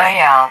special place Oh,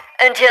 yeah.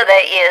 until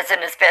they is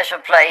in a special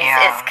place.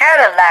 Yeah. It's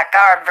kind of like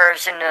our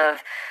version of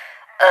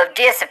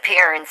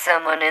disappearing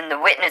someone in the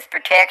witness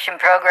protection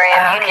program.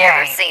 You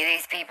never Okay. see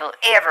these people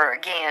ever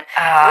again.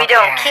 Oh, We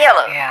don't okay, kill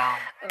them, yeah.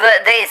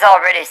 but they's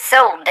already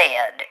soul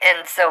dead,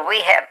 and so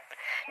we have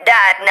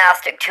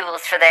diagnostic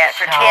tools for that,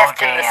 for Soul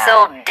testing the dead.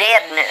 soul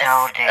deadness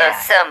Soul of dead.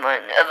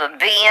 someone, of a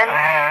being.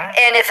 Uh-huh.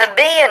 And if a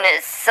being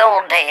is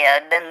soul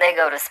dead, then they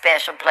go to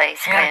special place.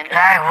 So, Glenda.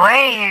 like, what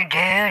do you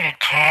do to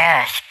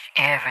test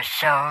if a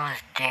soul is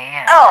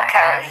dead? All Like,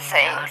 how kinds of do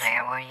you know things. that?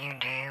 What do you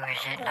do?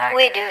 Is it like...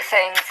 We do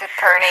things with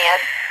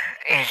Perniad.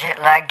 Is it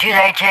like, do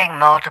they take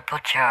multiple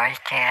choice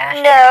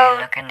tests? No. Do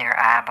you look in their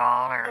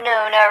eyeball or,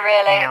 No, not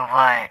really. you know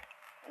what?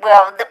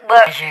 Well,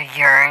 Is it a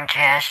urine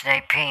test?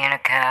 They pee in a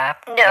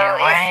cup? No, You know,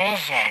 what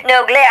it's- is it?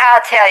 No, Glenn,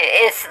 I'll tell you,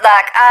 it's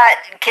like I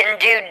can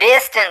do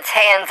distance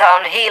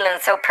hands-on healing,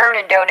 so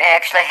Perna don't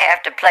actually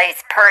have to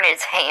place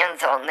Perna's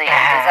hands on them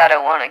because I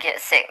don't want to get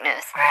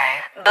sickness.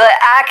 Right. But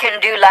I can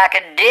do like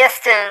a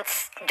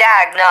distance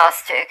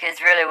diagnostic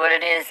is really what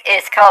it is.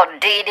 It's called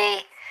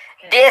DD.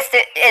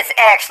 It's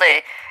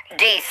actually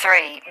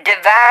D3,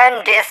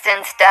 Divine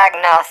Distance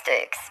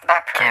Diagnostics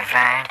by Purdy.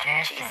 Divine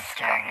Distance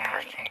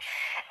Diagnostics.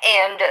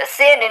 And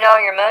send in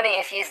all your money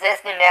if you're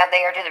listening out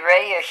there to the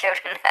radio show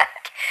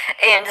tonight.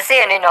 And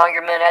send in all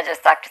your money. I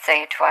just like to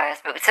say it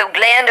twice. But so,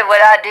 Glenda,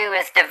 what I do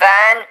is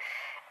Divine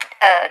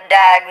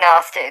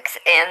Diagnostics,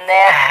 and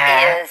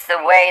that is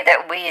the way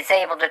that we is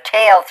able to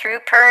tell through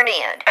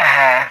Pernian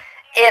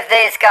if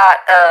they's got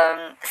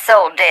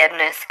soul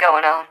deadness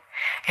going on.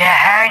 Yeah,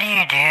 how do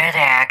you do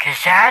that?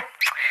 Because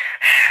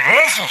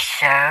this is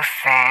so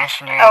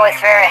fascinating. Oh,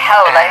 it's very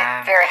holy,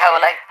 very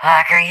holy.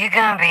 Like, are you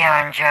going to be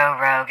on Joe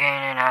Rogan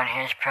and on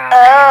his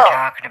program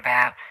talking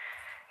about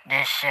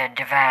this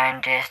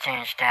divine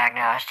distance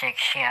diagnostic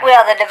shit?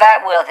 Well,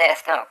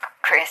 that's not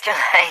Christian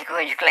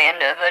language,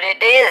 Glenda, but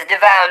it is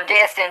divine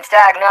distance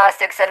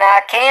diagnostics, and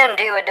I can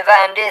do a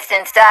divine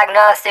distance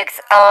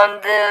diagnostics on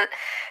the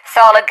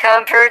solid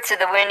comforts or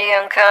the windy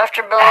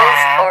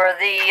uncomfortables or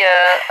the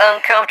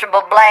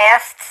uncomfortable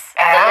blasts,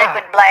 the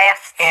liquid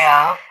blasts.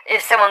 Yeah.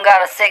 If someone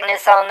got a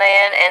sickness on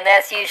that, and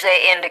that's usually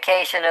an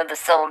indication of the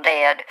soul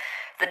dead.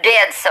 The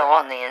dead soul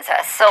on the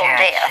inside, soul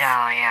death,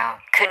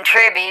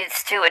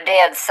 contributes to a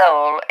dead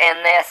soul, and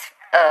that's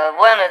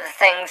one of the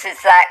things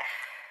is like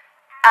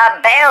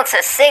I bounce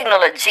a signal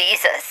of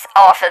Jesus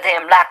off of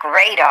them like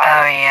radar.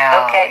 Oh,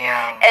 yeah. Okay?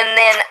 Yeah. And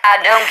then I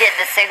don't get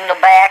the signal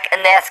back, and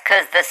that's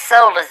because the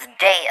soul is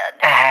dead.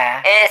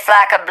 And it's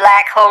like a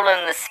black hole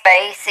in the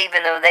space,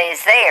 even though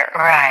they's there.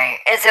 Right.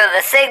 And so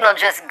the signal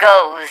just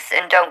goes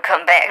and don't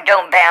come back,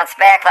 don't bounce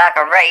back like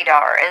a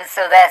radar. And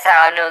so that's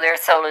how I know their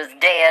soul is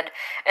dead.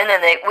 And then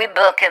we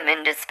book them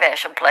into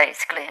special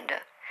place,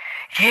 Glenda.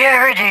 Do you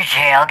ever do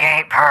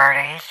tailgate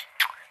parties?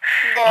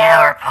 No. You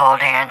know, or pole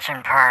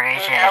dancing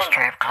parties at a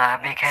strip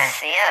club? Because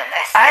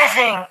I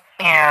think,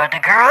 the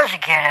girls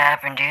that get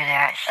up and do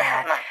that shit,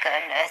 oh my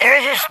goodness,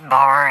 they're just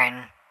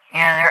boring.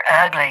 They're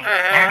ugly.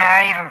 They're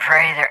not even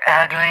pretty. They're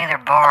ugly.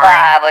 They're boring. Well,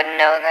 I wouldn't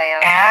know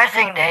that. And I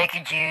think they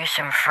could use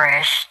some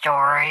fresh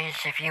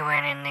stories if you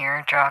went in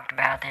there and talked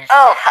about this.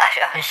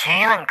 This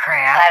healing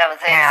crap. I don't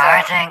think so.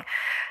 I think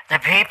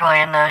the people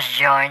in those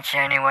joints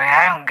anyway,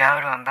 I don't go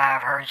to them, but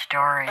I've heard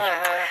stories.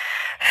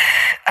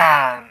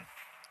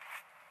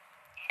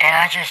 And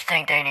I just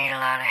think they need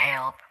a lot of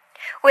help.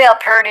 Well,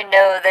 Purdy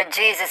know that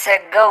Jesus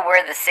said, go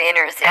where the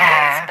sinners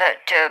is,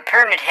 but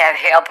Purdy have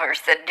helpers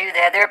that do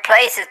that. There are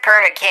places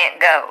Purdy can't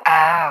go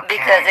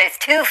because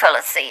it's too full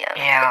of sin.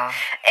 Yeah.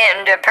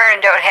 And Purdy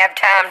don't have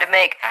time to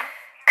make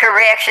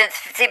corrections.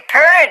 See,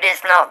 Purdy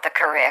is not the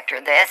corrector.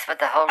 That's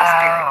what the Holy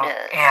Spirit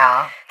does.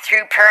 Yeah.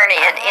 Through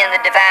Purdy and in the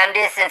divine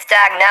distance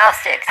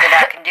diagnostics that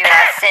I can do,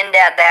 I send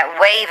out that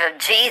wave of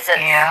Jesus.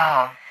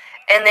 Yeah.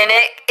 And then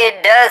it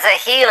does a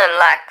healing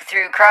like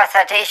through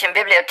cross-citation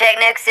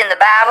bibliotechnics in the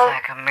Bible.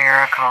 Like a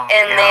miracle.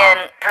 And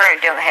then, Purdy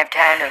don't have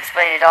time to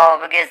explain it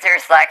all because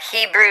there's like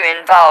Hebrew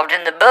involved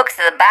in the books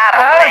of the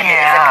Bible.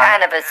 It's a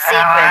kind of a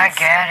sequence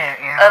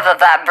of a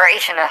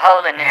vibration of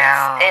holiness.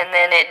 Yeah. And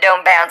then it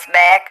don't bounce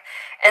back.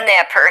 And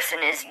that person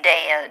is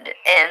dead.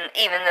 And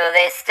even though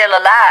they're still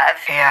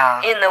alive,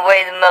 in the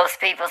way that most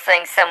people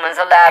think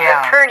someone's alive,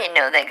 but Purdy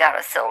know they got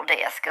a soul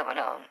death going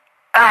on.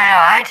 Oh, no,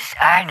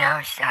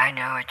 I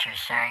know what you're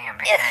saying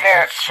because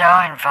it's so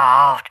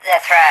involved.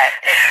 That's right.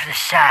 The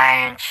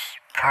science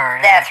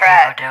part That's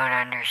that people don't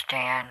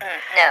understand.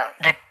 No.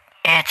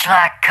 It's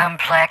like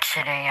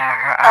complexity. I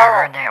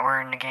heard that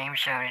word in the game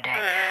show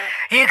today.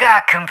 You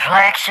got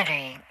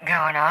complexity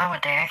going on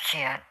with that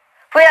shit.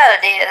 Well,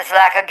 it is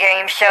like a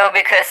game show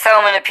because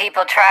so many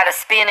people try to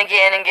spin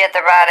again and get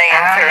the right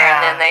answer,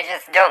 and then they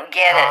just don't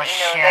get it.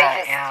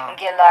 They just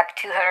get like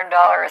 $200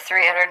 or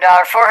 $300, $400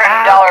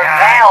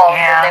 valve,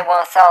 and they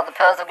want to solve the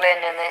puzzle,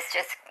 and it's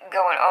just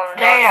going on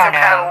and on. Some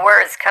kind of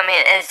words come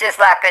in, and it's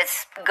just like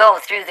it's go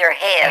through their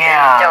head and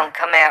it don't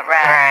come out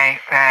right.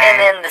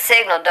 And then the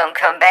signal don't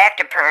come back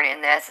to Purdy,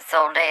 and that's its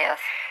old death.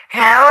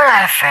 You know what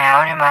I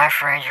found in my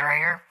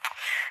refrigerator?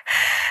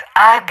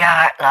 I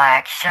got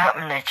like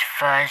something that's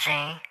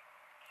fuzzy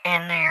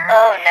in there.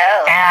 Oh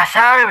no. And I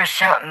thought it was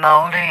something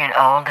moldy and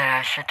old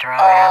that I should throw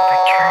out,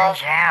 but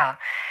turns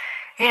out,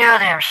 you know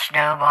them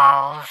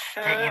snowballs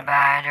that you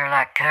buy? They're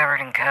like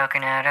covered in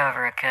coconut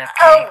over a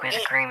cupcake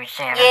with a creamy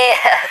salmon. Yeah,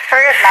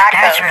 Purdy like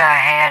That's those. what I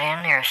had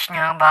in there,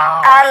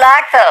 snowballs. I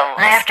like those.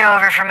 Left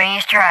over from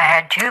Easter, I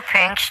had 2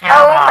 pink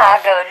Oh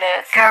my snowballs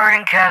goodness. covered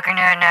in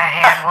coconut, and I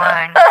had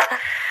one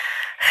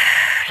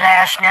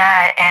last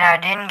night, and I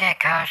didn't get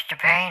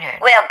constipated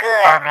Well,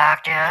 good. or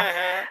blocked up,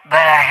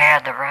 but I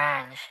had the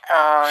runs.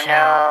 Oh So,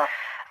 no.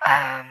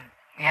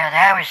 Yeah,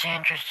 that was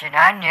interesting.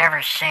 I'd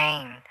never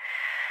seen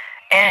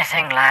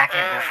anything like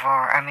it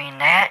before. I mean,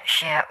 that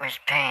shit was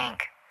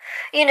pink.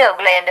 You know,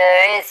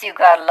 Glenda, as you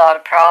got a lot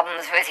of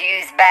problems with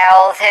your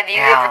bowels, have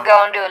you ever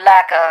gone to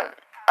like a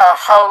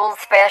hole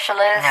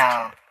specialist?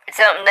 No.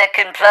 Something that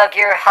can plug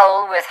your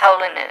hole with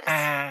holiness.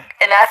 Mm-hmm.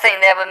 And and I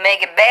think that would make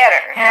it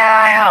better.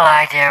 Yeah, I don't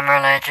like them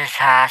religious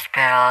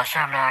hospitals.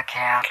 I'm not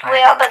Catholic.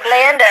 Well, but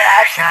Glenda,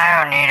 So I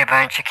don't need a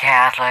bunch of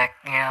Catholic,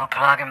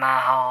 plugging my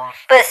holes.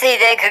 But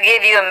see, they could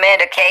give you a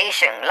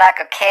medication,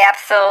 like a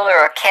capsule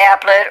or a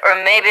caplet,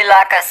 or maybe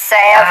like a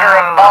salve or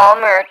a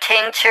balm or a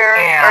tincture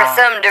or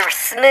something to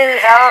smooth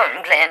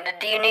on, Glenda.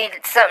 Do you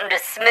need something to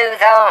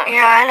smooth on?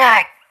 Yeah, I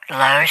like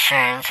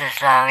lotions as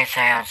long as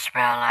they don't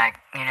smell like,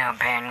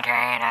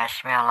 Bengay, and I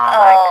smell all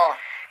like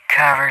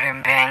covered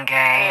in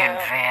Bengay and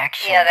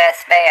Vicks. Yeah,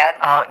 that's bad.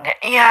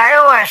 I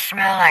don't want to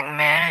smell like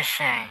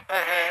medicine.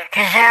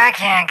 Because then I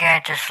can't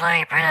get to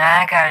sleep, and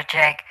I gotta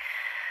take,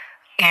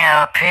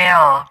 a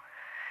pill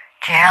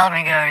to help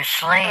me go to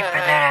sleep,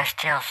 but then I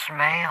still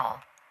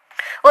smell.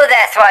 Well,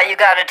 that's why you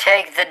gotta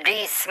take the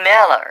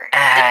de-smeller,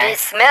 the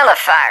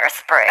de-smellifier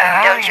spray.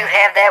 Don't you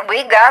have that?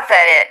 We got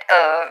that at,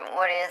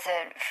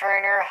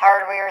 Ferner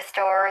Hardware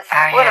stores?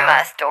 One of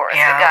my stores.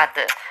 We got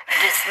the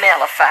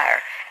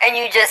de-smellifier. And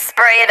you just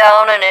spray it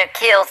on and it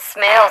kills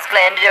smells,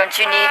 Glenda. Don't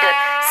you need to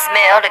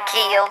smell to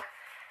kill?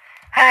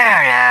 I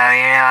don't know,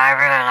 I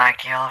really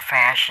like the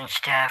old-fashioned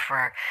stuff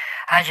where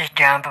I just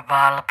dump a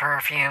bottle of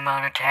perfume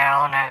on a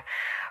towel and I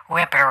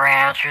whip it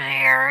around through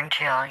the air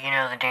until,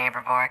 the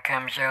neighbor boy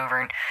comes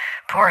over and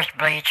pours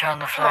bleach on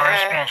the floor,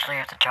 especially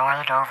if the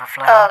toilet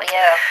overflows. Oh,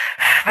 yeah.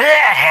 But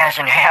that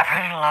hasn't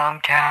happened in a long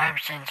time,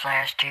 since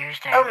last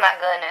Tuesday. Oh, my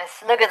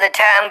goodness. Look at the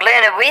time,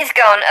 Glenda. We've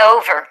gone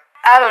over.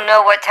 I don't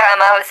know what time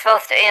I was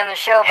supposed to end the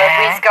show, but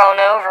we've gone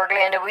over,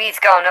 Glenda.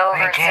 We've gone over.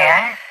 We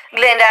did?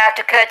 Glenda, I have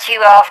to cut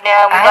you off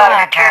now. We got to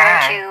return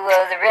to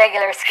the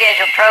regular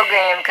scheduled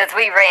program because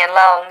we ran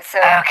long. So,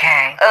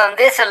 okay.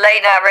 This is a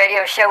late night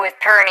radio show with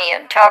Pernie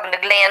and talking to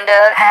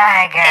Glenda.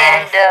 Hi,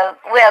 guys. And,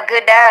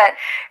 good night.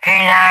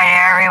 Good night,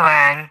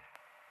 everyone.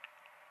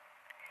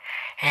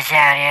 Is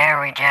that it?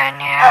 Are we done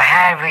now?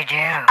 How'd we do?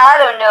 I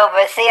don't know,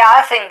 but see,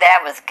 I think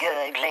that was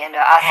good, Glenda.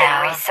 I think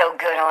we're so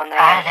good on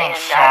that. I think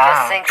so. I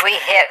just think we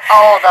hit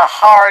all the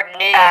hard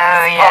news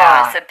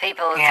parts that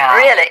people is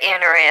really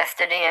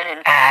interested in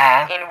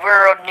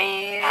world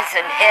news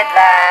and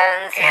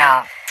headlines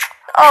and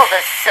all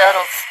the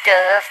subtle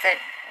stuff that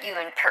you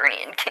and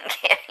Pernian can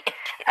get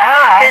into.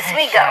 Because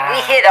we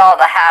hit all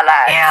the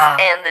highlights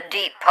and the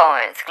deep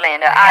points,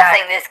 Glenda. I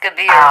think this could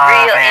be a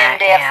real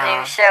in-depth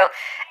news show.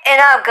 And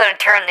I'm going to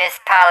turn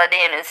this pilot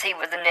in and see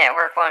what the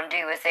network want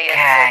to do with it.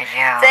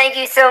 Thank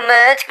you so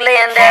much,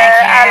 Glenda.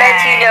 I'll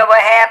let you know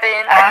what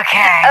happened.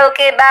 Okay.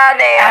 Okay, bye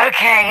now.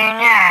 Okay, good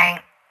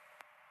night.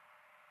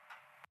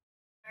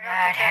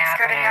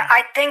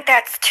 I think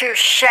that's too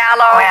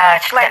shallow. Well,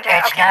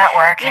 Glenda, it's not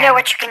working. You know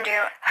what you can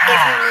do? If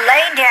you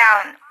lay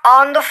down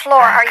on the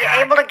floor, are you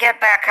able to get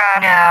back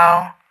up?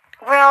 No.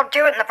 Well,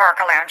 do it in the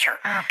Barca Lounger.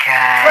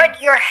 Okay. Put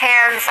your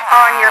hands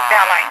on your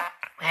belly.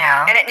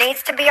 Yeah. And it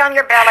needs to be on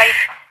your belly,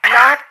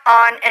 not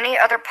on any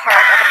other part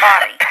of the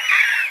body.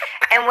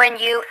 And when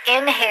you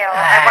inhale,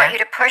 I want you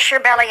to push your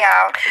belly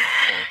out.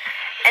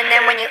 And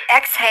then when you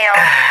exhale,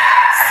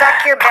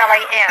 suck your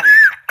belly in.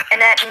 And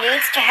that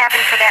needs to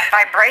happen for that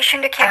vibration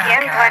to kick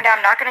in. Glenda,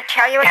 I'm not going to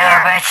tell you again.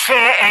 Yeah, but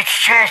see, it's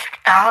just,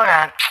 hold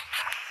on.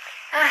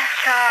 Oh,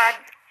 God.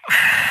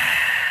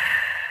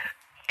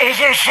 Is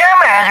there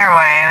some other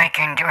way we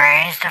can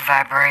raise the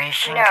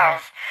vibration? No.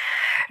 'Cause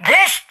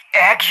this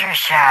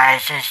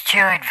exercise is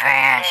too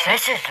advanced.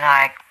 This is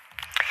like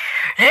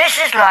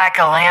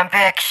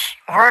Olympics,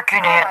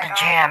 working at the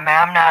gym.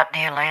 I'm not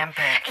the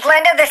Olympics.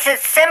 Glenda, this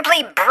is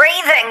simply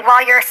breathing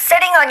while you're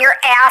sitting on your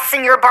ass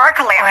in your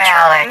Barca Lounger.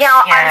 Well,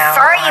 now, I'm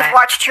sorry you've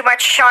watched too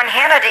much Sean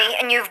Hannity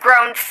and you've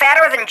grown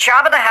fatter than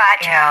Jabba the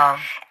Hutt. Yeah.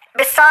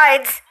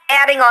 Besides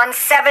adding on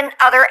 7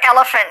 other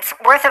elephants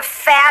worth of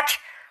fat,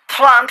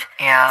 plump,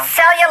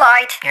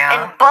 cellulite,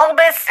 and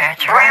bulbous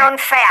brown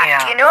fat. Yeah.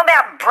 Do you know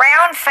about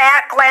brown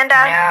fat,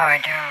 Glenda? No, I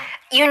don't.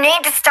 You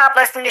need to stop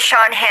listening to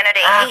Sean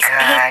Hannity. Oh,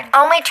 he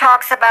only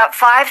talks about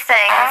 5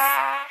 things,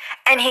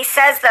 and he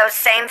says those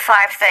same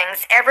 5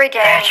 things every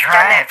day. That's He's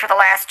done that for the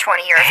last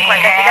 20 years,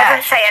 Glenda. He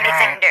doesn't say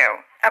anything new.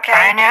 Okay?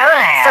 I know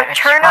that. So That's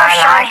turn why off I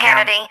Sean like him.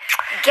 Hannity,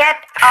 get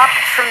up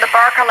from the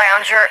Barca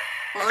Lounger,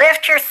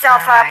 lift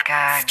yourself Oh, my up,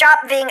 God.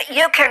 stop being...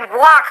 You can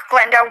walk,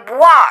 Glenda,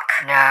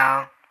 walk.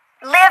 No.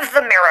 Live the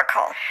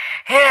miracle.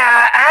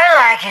 I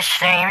like his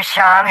theme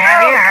song.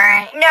 Have you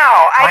heard?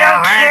 No, I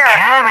don't care. We're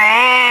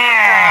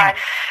coming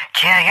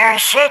to your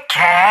city.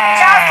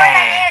 Jocelyn,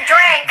 I need a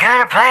drink.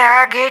 Gonna play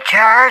our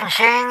guitars and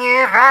sing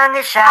you from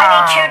the song.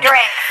 I need 2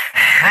 drinks.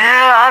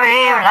 Well, I'll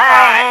be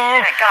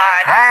lying. Oh, my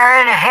God.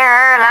 Fire in the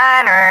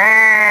hairliner.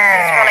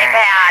 This is really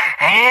bad.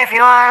 And if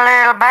you want a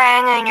little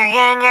bang in your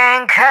yin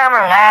yang, come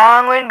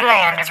along with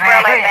Glenda. It's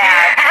really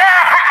bad.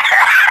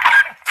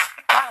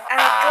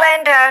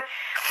 Glenda.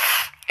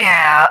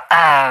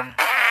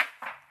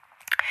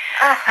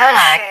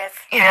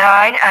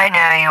 I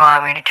know you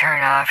want me to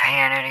turn off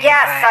Hannity.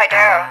 Yes, but,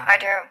 I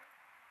do.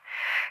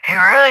 He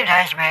really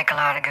does make a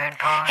lot of good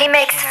points. He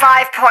makes you know.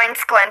 5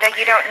 points, Glenda.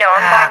 You don't know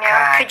him by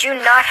now. God. Could you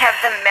not have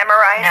them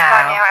memorized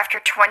by now after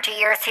 20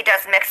 years? He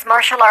does mixed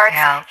martial arts.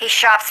 Yeah. He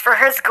shops for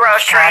his He's got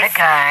groceries. a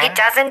gun. He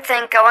doesn't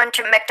think going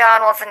to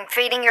McDonald's and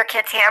feeding your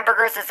kids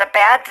hamburgers is a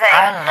bad thing.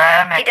 I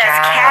love He does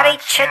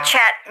catty McDonald's,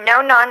 chit-chat,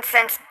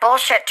 no-nonsense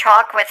bullshit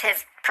talk with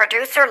his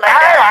producer, Linda.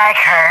 I like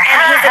her.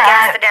 And he's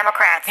against the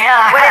Democrats.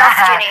 Yeah. What else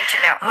do you need to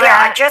know? Well, There,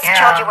 I just yeah.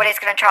 told you what he's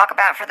going to talk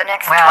about for the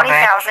next Well,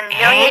 20,000 but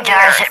million he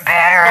does years. it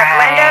better, Now,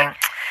 Linda, honey.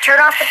 turn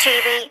off the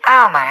TV.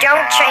 Oh, my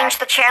Don't God. change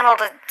the channel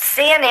to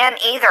CNN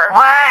either.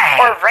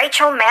 Why? Or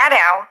Rachel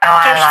Maddow. Oh,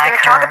 I Okay, she's like going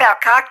to talk her. about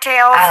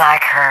cocktails. I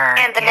like her.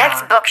 And the yeah.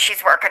 next book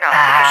she's working on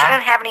because she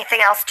Uh-huh. doesn't have anything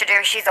else to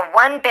do. She's a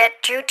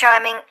one-bit,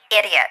 two-timing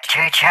idiot.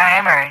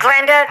 Two-timer.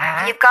 Glenda,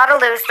 Uh-huh. you've got to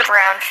lose the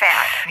brown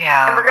fat.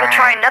 Yeah, And we're going to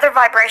try another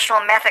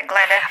vibrational method,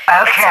 Glenda.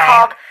 It's Okay.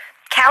 called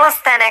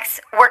calisthenics,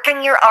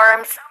 working your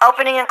arms,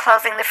 opening and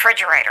closing the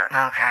refrigerator.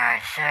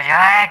 Okay, so do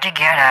I have to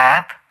get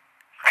up?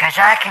 Because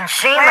I can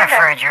see my Glenda.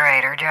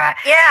 refrigerator. Do I?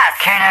 Yes.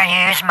 Can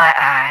I use my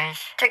eyes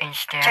To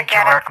instead get to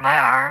up? work my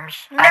arms?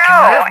 I No.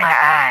 can move my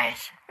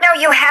eyes. No,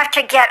 you have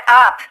to get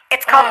up.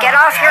 It's called get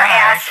off your God,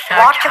 ass, I'm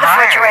so walk to the tired.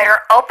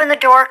 refrigerator, open the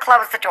door,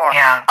 close the door.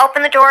 Yeah.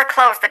 Open the door,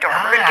 close the door.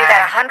 We're going to do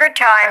that 100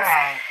 times.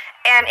 Alright.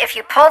 And if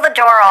you pull the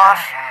door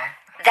off,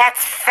 Okay.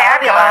 that's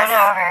fabulous.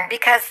 going over.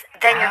 Because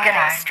then you're getting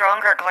Alright.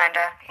 stronger,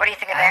 Glenda. What do you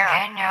think of I'm that?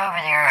 getting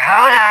over there.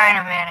 Hold on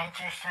a minute.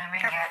 Just let me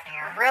get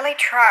there. Really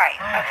try,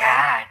 Oh, okay?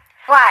 God.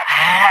 What?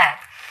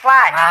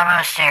 What? I'm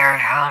almost there.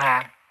 Hold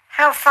on.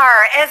 How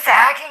far is I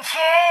that? can see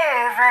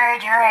the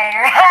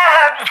refrigerator.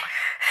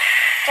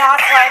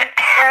 Jocelyn,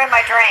 where are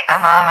my drinks?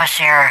 I'm almost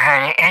there,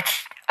 honey.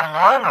 It's a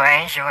long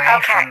ways away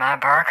Okay. from my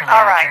Barker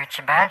All Lounge. right. It's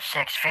about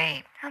 6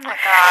 feet. Oh my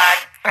God.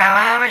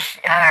 I'm almost...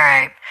 All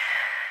right.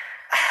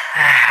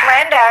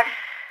 Glenda.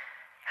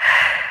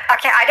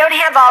 Okay, I don't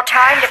have all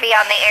time to be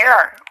on the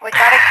air. We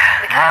gotta.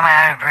 I'm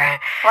out of breath.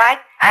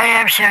 What? I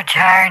am so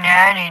tired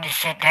now. I need to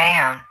sit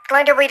down.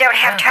 Glenda, we don't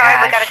have Oh, time.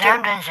 God, We gotta do.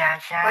 something's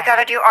outside. We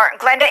gotta do art.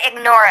 Glenda,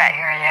 ignore I it.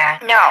 hear that.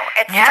 No,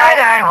 it's Now time.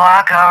 I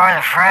walk over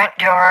the front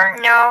door.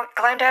 No,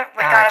 Glenda,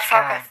 we Oh, gotta it's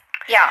focus. gone.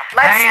 Yeah,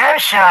 Honey, let's. I'm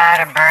so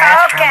out of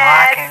breath from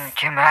Focus. walking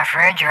to my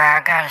refrigerator.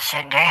 I gotta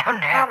sit down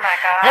now. Oh my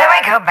God. Let me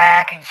go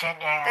back and sit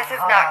down. This is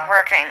Hold not on.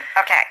 working.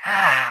 Okay,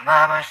 I'm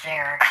almost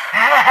there.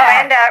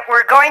 Glenda,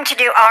 we're going to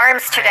do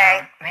arms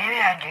today. Maybe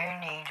I do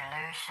need to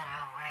loosen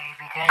away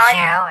because,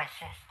 it's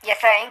just... You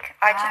think?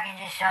 I'm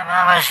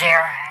almost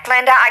there.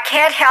 Glenda, I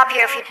can't help you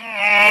if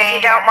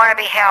you don't want to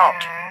be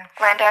helped.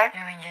 Glenda,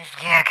 Let me just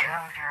get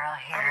comfortable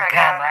here. Oh my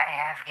Got God. my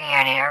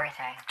Afghan and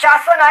everything.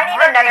 Jocelyn, I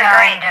need another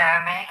drink.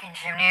 Making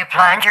some new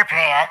plunger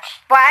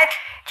pits. What?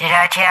 Did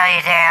I tell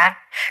you that?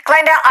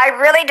 Glenda, I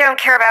really don't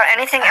care about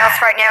anything else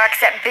right now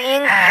except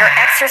being your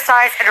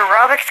exercise and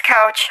aerobics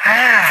coach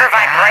for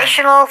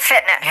vibrational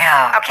fitness.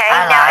 Yeah, Okay.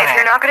 I Now, love if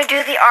you're it. not going to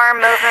do the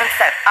arm movements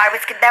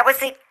that was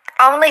the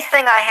only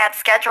thing I had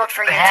scheduled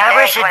for you That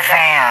today, was Glenda.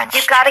 advanced.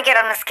 You've got to get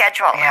on the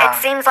schedule. Yeah. It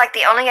seems like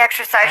the only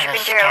exercise On you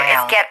the can do is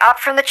scale. get up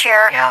from the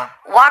chair, Yeah.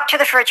 walk to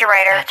the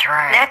refrigerator. That's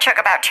right. And that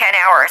took about 10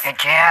 hours. It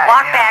did,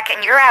 Walk yeah. back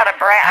and you're out of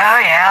breath. Oh,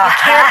 yeah. You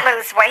can't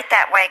lose weight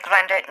that way,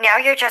 Glenda. Now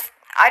you're just.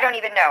 I don't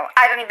even know.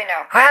 I don't even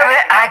know. Well,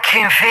 I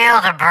can feel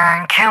the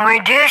burn. Can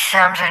we do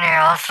something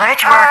else?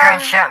 Let's work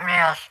on something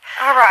else.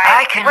 All right.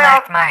 I can well,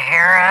 lift my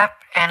hair up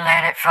and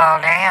let it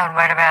fall down.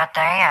 What about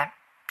that?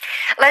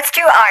 let's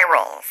do eye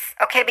rolls,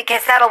 okay?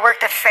 Because that'll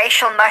work the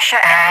facial muscle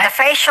and the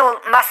facial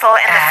muscle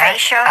and the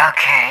fascia.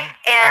 Okay.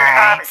 And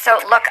all right. so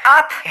look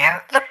up,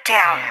 Yeah. look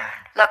down, Yeah.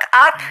 look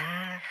up,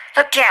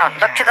 look down,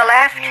 look to the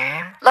left,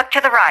 Yeah. look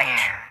to the right,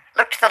 Yeah.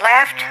 look to the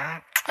left, Yeah.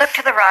 look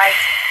to the right.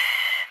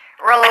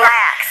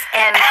 Relax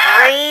and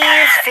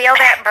breathe. Feel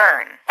that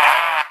burn.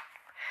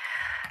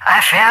 I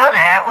felt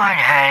that one,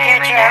 honey.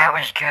 Did you? That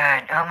was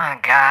good. Oh,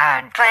 my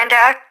God.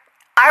 Glenda,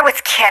 I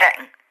was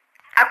kidding.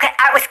 Okay,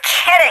 I was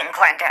kidding,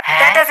 Glenda.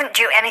 That Huh? doesn't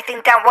do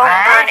anything. That won't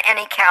What? burn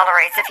any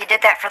calories if you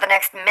did that for the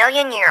next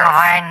million years.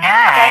 Why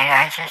not? Okay,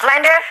 I just...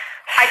 Glenda,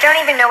 I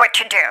don't even know what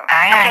to do.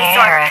 I don't Okay,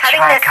 so either. I'm That's cutting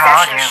why I this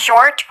called session you.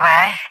 short,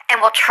 What?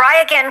 and we'll try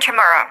again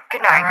tomorrow.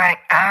 Good night. All right.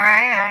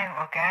 honey.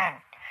 Well, God.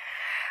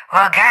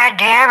 Well, God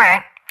damn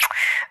it.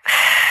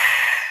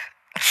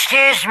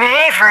 Excuse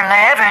me for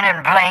laughing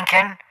and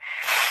blinking.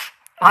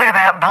 What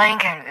about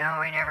blinking? Oh,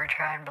 we never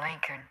tried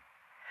blinking.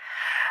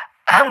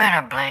 I'm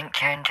gonna blink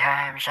 10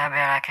 times. I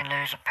bet I can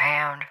lose a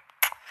pound.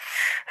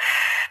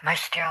 Am I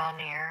still on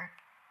the air?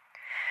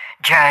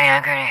 Johnny,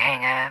 I'm gonna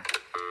hang up.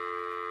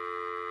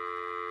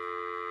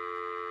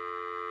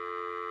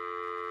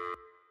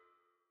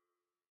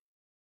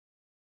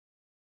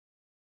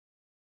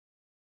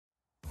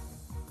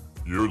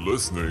 You're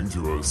listening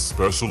to a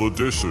special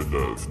edition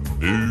of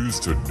News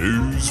to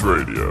News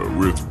Radio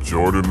with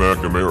Jordan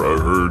McNamara,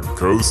 heard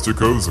coast to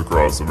coast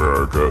across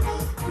America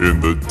in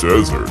the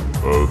desert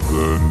of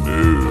the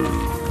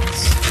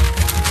news.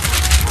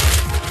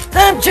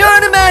 I'm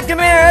Jordan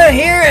McNamara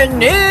here at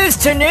News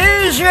to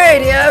News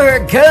Radio,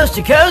 heard coast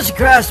to coast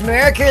across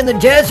America in the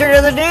desert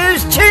of the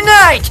news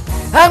tonight.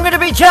 I'm going to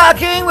be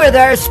talking with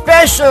our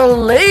special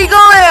legal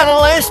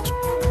analyst,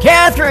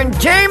 Catherine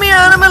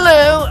Damiana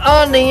Malou,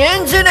 on the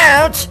ins and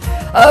outs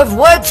of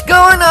what's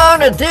going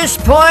on at this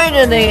point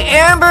in the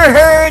Amber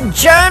Heard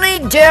Johnny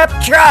Depp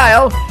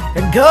trial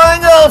and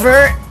going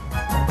over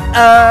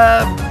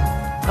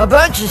a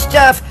bunch of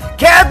stuff.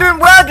 Catherine,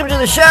 welcome to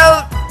the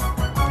show.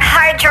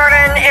 Hi,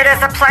 Jordan. It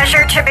is a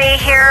pleasure to be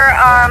here.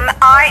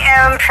 I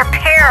am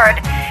prepared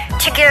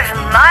to give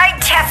my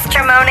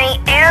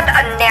testimony and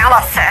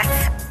analysis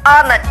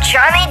on the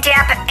Johnny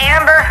Depp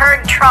Amber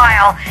Heard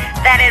trial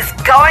that is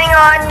going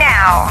on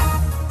now.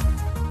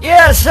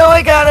 Yeah, so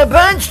we got a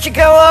bunch to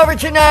go over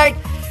tonight.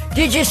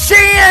 Did you see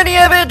any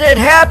of it that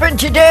happened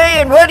today,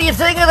 and what do you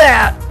think of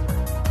that?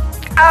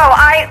 Oh,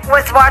 I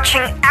was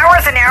watching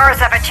hours and hours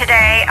of it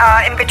today,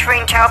 in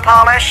between toe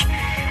polish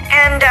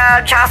and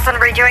Jocelyn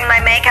redoing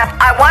my makeup.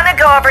 I want to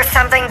go over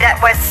something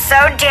that was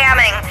so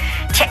damning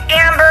to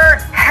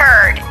Amber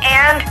Heard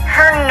and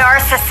her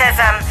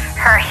narcissism,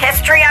 her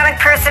histrionic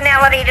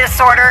personality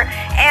disorder,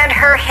 and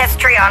her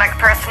histrionic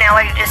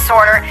personality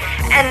disorder.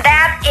 And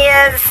that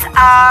is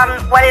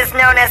what is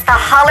known as the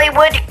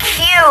Hollywood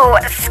Q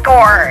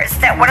scores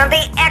that one of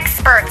the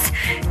experts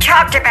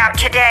talked about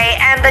today.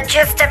 And the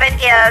gist of it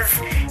is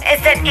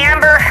that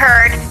Amber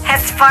Heard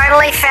has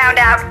finally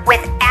found out with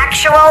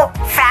actual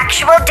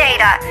factual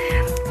data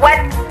what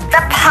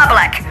the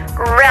public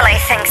really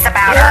thinks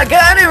about her. I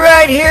got it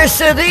right here.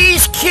 So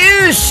these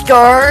Q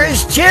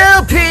scores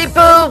tell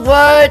people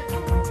what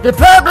the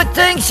public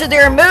thinks of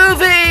their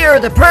movie or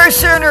the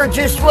person or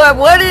just what?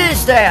 What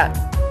is that?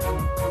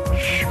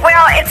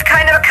 Well, it's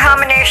kind of a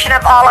combination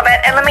of all of it,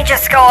 and let me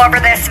just go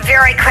over this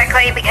very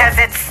quickly because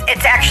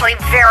it's actually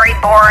very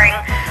boring.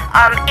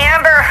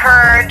 Amber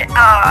Heard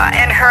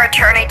and her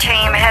attorney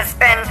team has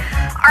been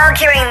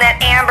arguing that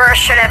Amber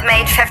should have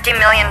made $50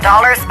 million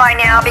by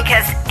now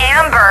because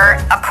Amber,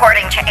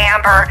 according to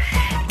Amber,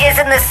 is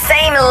in the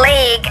same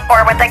league,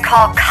 or what they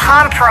call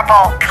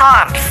comparable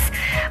comps,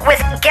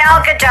 with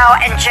Gal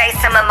Gadot and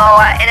Jason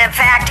Momoa. And in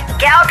fact,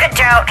 Gal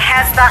Gadot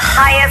has the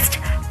highest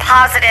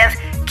positive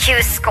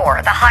Q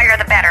score. The higher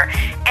the better.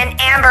 And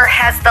Amber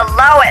has the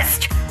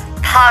lowest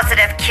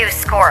positive Q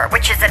score,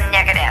 which is a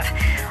negative.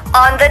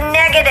 On the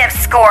negative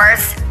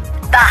scores,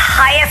 the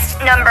highest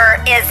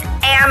number is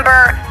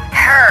Amber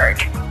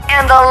Heard,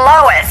 and the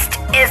lowest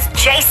is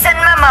Jason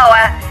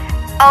Momoa,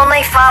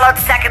 only followed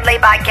secondly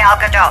by Gal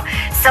Gadot.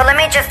 So let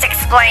me just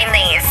explain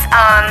these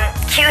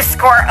Q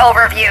score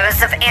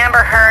overviews of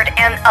Amber Heard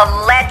and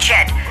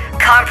alleged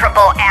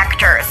comparable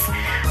actors.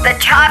 The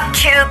top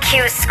two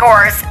Q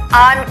scores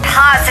on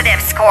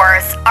positive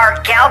scores are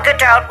Gal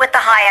Gadot with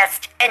the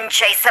highest and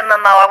Jason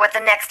Momoa with the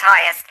next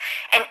highest.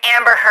 And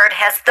Amber Heard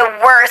has the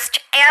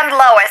worst and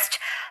lowest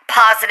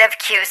positive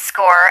Q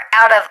score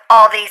out of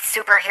all these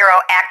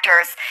superhero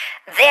actors.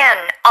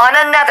 Then, on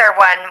another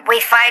one, we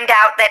find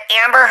out that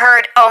Amber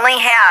Heard only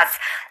has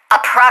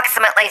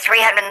approximately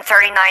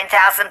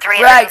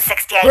 339,368 Right.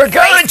 We're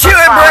going to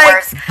a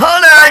break.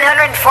 Hold on.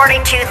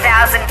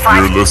 142,005.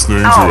 You're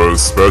listening to a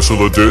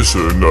special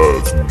edition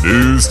of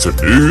News to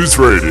News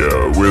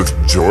Radio with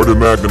Jordan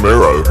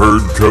McNamara,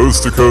 heard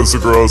coast to coast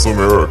across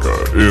America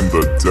in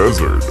the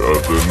desert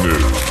of the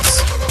news.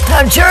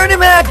 I'm Jordan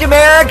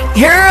McNamara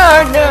here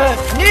on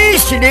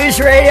News to News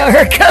Radio,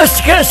 here coast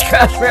to coast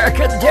across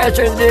America, the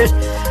desert of the news.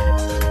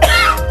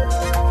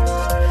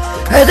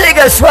 I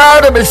think I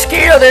swallowed a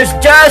mosquito. There's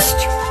dust.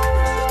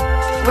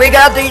 We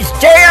got these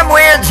damn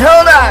winds.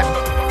 Hold on.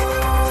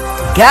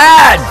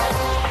 God.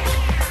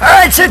 All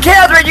right, so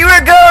Catherine, you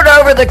were going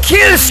over the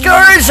Q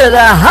scores of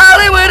the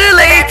Hollywood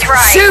elite That's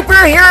right.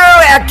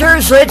 superhero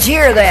actors. Let's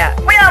hear that.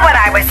 Well, what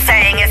I was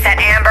saying is that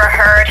Amber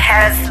Heard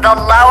has the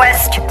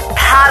lowest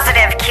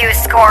positive Q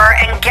score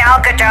and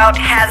Gal Gadot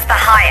has the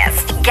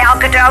highest. Gal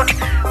Gadot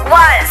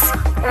was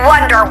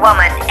Wonder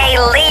Woman, a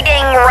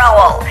leading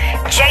role.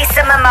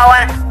 Jason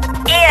Momoa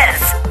is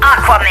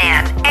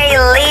Aquaman, a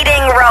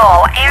leading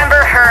role.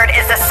 Amber Heard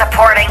is a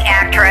supporting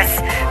actress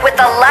with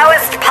the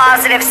lowest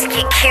positive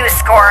Q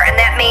score, and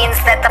that means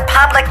that the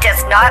public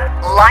does not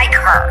like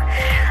her.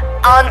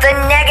 On the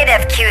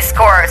negative Q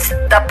scores,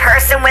 the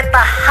person with the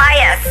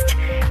highest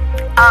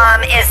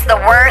is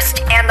the worst,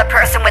 and the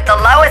person with the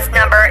lowest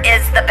number is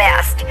the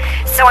best.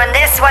 So in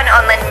this one,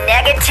 on the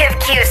negative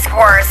Q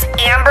scores,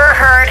 Amber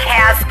Heard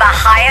has the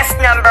highest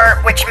number,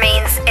 which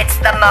means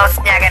it's the most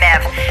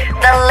negative.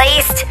 The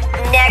least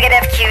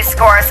negative Q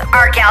scores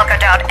are Gal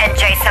Gadot and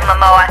Jason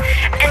Momoa.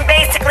 And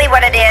basically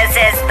what it is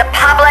the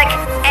public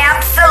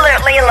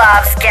absolutely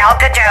loves Gal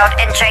Gadot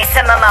and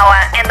Jason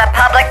Momoa, and the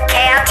public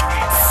can't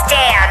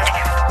stand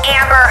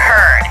Amber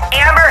Heard.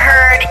 Amber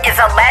Heard is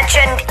a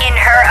legend in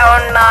her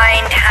own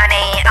mind,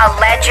 honey. A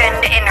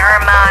legend in her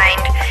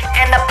mind.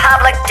 And the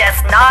public does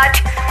not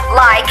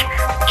like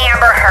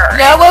Amber Heard.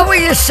 Now, what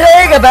were you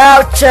saying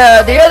about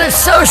the other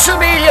social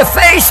media,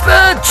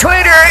 Facebook,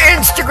 Twitter,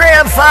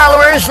 Instagram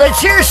followers?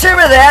 Let's hear some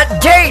of that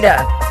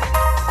data.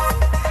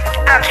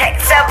 Okay,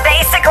 so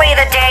basically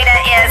the data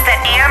is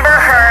that Amber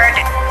Heard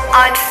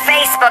on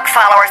Facebook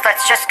followers,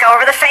 let's just go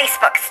over the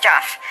Facebook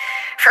stuff.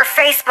 For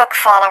Facebook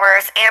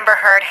followers, Amber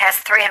Heard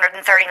has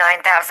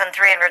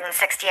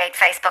 339,368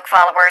 Facebook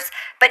followers,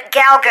 but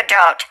Gal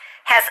Gadot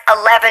has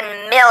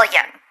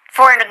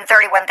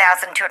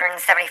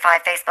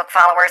 11,431,275 Facebook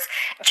followers.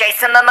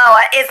 Jason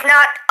Momoa is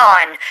not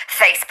on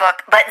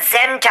Facebook, but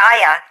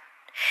Zendaya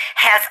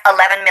has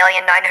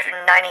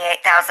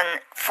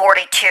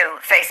 11,998,042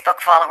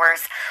 Facebook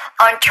followers.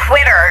 On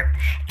Twitter,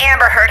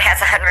 Amber Heard has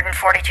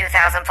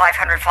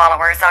 142,500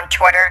 followers on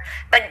Twitter,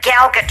 but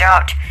Gal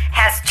Gadot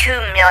has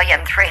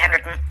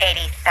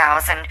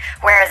 2,380,000,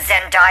 whereas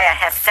Zendaya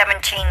has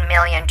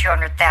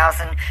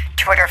 17,200,000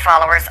 Twitter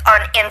followers.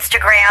 On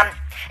Instagram,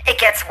 it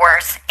gets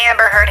worse.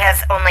 Amber Heard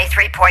has only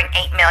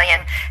 3.8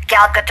 million.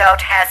 Gal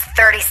Gadot has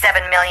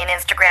 37 million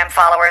Instagram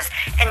followers,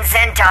 and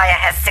Zendaya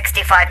has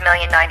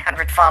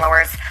 65,900,000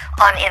 followers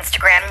on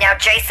Instagram. Now,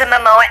 Jason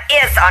Momoa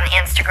is on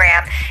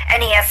Instagram,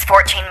 and he has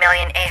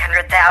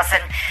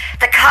 14,800,000.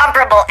 The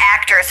comparable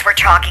actors we're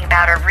talking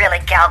about are really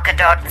Gal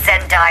Gadot,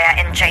 Zendaya,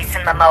 and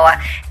Jason Momoa.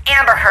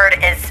 Amber Heard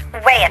is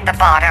way at the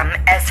bottom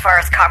as far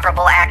as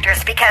comparable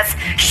actors because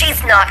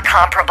she's not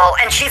comparable,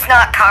 and she's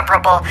not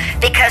comparable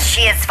because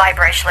she is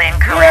vibrationally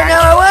incorrect. Yeah,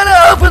 now I want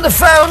to open the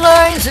phone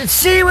lines and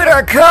see what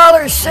our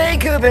callers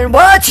think who've been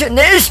watching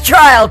this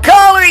trial.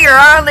 Caller, you're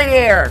on the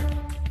air.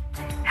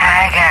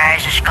 Hi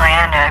guys, it's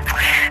Glenda.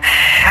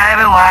 I've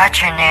been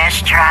watching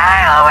this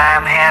trial while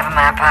I'm having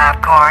my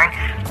popcorn.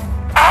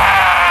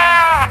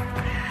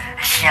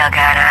 Still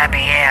got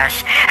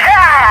IBS.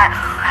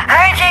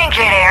 I think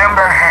that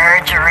Amber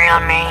Heard's a real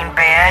mean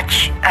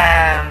bitch.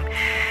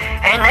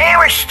 And they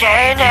were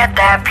staying at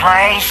that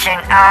place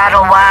in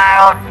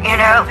Idlewild, you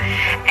know,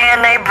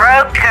 and they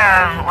broke,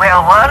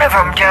 one of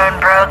them done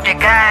broke the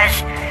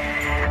guy's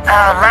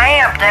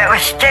lamp that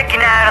was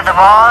sticking out of the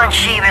wall, and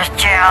she was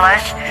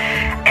jealous.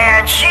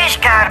 And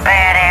she's got a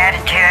bad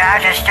attitude.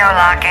 I just don't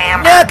like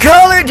Amber. Now,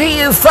 caller, do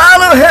you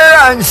follow her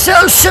on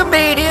social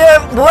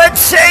media? What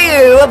say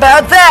you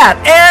about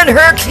that and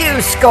her Q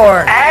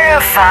score? I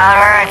don't follow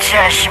her on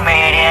social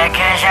media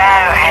because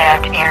I don't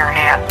have the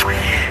internet.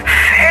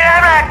 And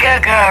I'm not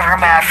gonna go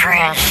over my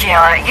friend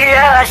Sylvia. You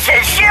know, I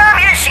said,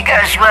 Sylvia, she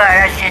goes, what?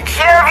 I said,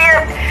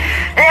 Sylvia,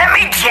 let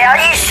me tell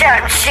you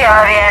something,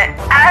 Sylvia.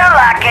 I don't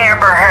like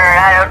Amber Heard.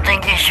 I don't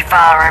think you should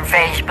follow her on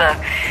Facebook.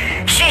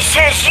 She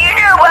says, you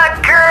know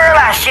what, girl?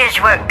 I says,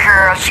 what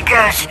girl? She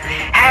goes,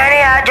 honey,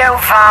 I don't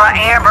follow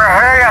Amber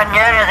Heard on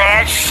none of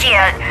that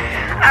shit.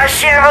 I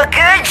said, well,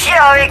 good,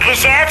 Sylvia,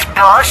 because that's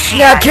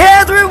bullshit. Now,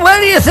 Catherine,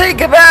 what do you think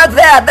about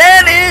that?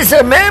 That is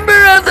a member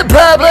of the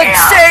public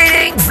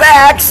stating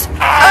facts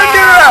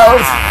under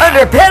oath,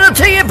 under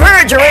penalty of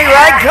perjury,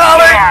 right,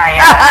 caller?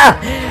 Yeah.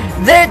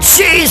 That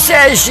she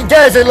says she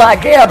doesn't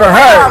like Amber Well,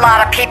 a Heard.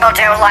 lot of people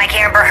don't like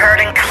Amber Heard,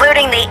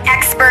 including the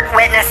expert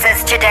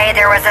witnesses today.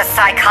 There was a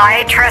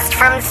psychiatrist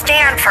from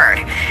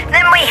Stanford.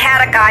 Then we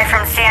had a guy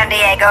from San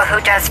Diego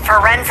who does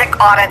forensic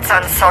audits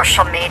on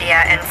social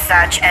media and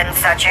such as,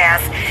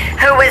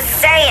 who was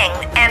saying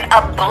and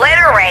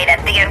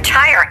obliterated the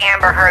entire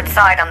Amber Heard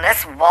side on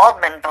this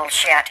Waldman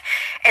bullshit.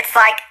 It's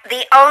like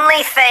the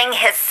only thing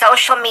his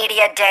social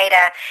media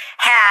data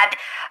had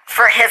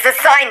for his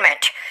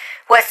assignment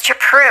was to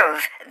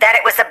prove that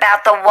it was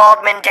about the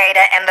Waldman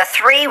data, and the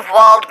 3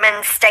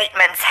 Waldman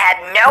statements had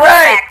no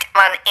effect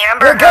on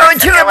Amber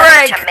Heard's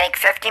ability to make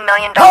 $50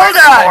 million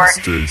more.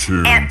 Stay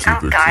tuned to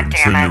the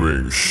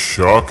continuing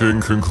shocking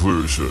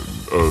conclusion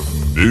of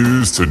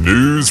News to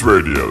News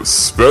Radio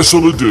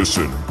Special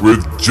Edition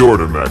with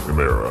Jordan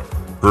McNamara,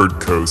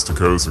 heard coast to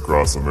coast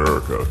across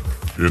America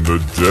in the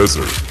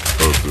desert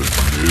of the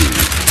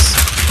news.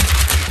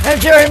 I'm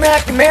Jordan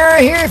McNamara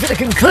here for the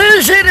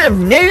conclusion of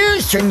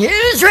News to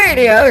News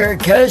Radio,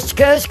 heard coast to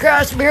coast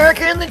across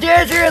America in the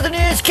desert of the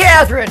news.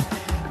 Catherine,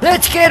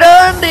 let's get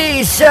on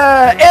these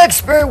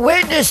expert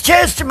witness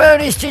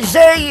testimonies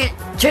today.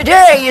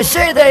 You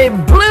say they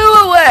blew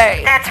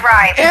away That's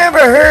right. Amber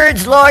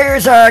Heard's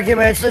lawyers'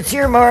 arguments. Let's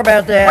hear more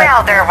about that.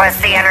 Well, there was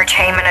the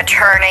entertainment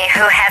attorney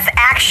who has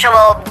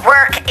actual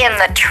work in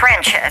the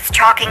trenches,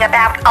 talking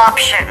about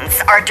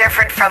options are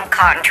different from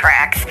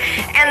contracts.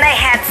 And they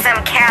had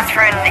some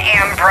Catherine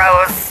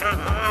Ambrose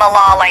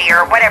Mullally,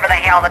 or whatever the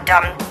hell the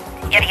dumb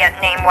idiot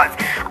name was.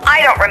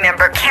 I don't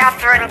remember.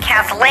 Kathleen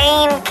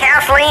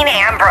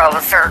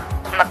Ambrose, or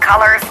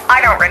McCullers, I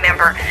don't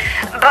remember.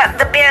 But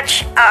the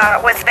bitch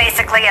was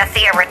basically a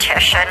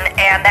theoretician,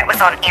 and that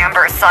was on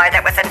Amber's side.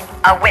 That was a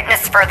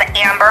witness for the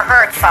Amber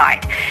Heard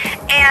side.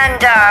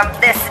 And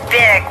this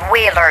big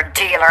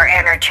wheeler-dealer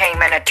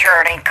entertainment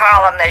attorney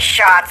calling the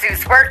shots,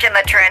 who's worked in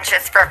the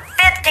trenches for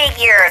 50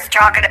 years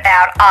talking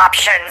about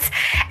options,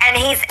 and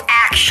he's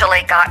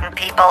actually gotten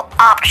people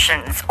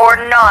options or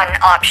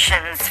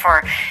non-options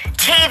for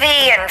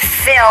TV and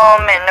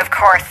film, and of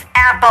course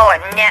Apple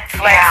and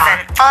Netflix,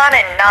 and on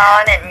and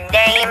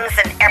names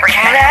and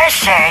everything. Can I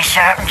say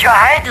something?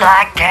 I'd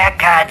like that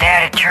guy,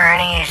 that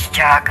attorney is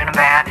talking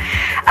about.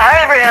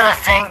 I really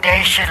think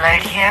they should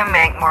let him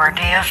make more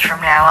deals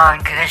from now on,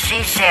 because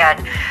he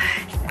said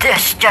the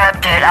stuff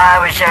that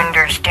I was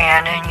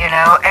understanding, and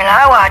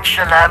I watched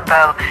The Love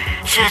Boat,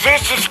 so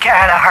this is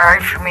kind of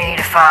hard for me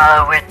to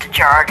follow with the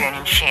jargon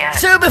and shit.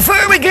 So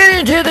before we get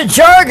into the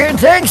jargon,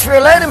 thanks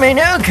for letting me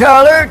know,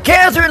 caller.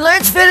 Catherine,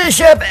 let's finish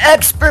up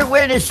expert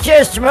witness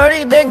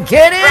testimony and then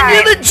get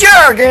into the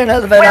jargon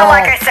of it Well, all.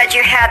 like I said,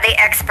 you had the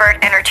expert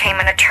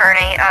entertainment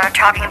attorney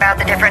talking about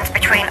the difference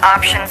between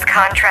options,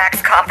 contracts,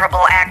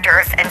 comparable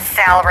actors, and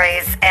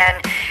salaries, and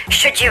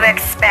should you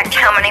expect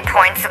how many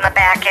points in the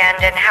back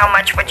end, and how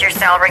much would your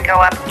salary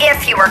go up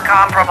if you were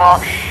comparable.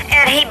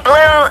 And he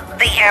blew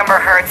the Amber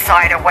Heard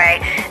side away.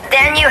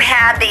 Then you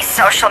had the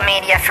social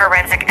media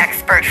forensic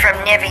expert from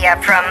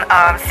Nivea from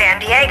San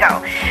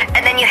Diego.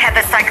 And then you had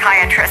the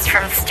psychiatrist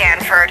from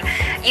Stanford.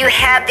 You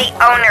had the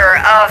owner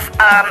of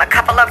a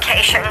couple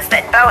locations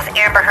that both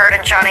Amber Heard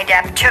and Johnny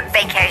Depp took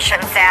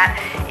vacations at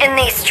in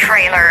these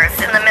trailers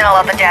in the middle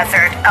of the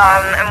desert,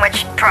 in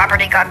which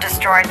property got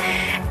destroyed.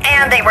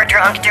 And they were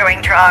drunk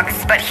doing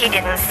drugs, but he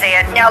didn't see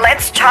it. Now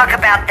let's talk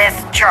about this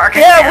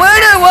jargon. Yeah,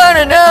 what I want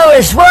to know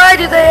is why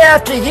do they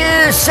have to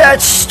use such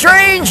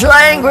strange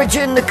language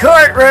in the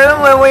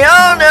courtroom when we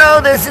all know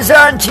this is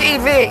on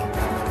TV?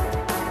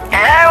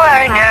 And I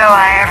want to know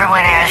why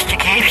everyone has to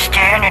keep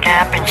standing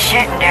up and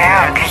sitting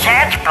down, because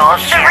that's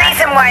bullshit. The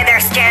reason why they're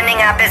standing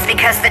up is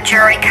because the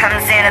jury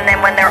comes in, and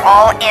then when they're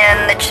all in,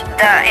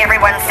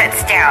 everyone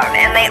sits down.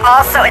 And they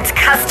also, it's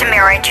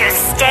customary to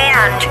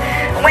stand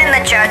when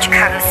the judge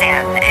comes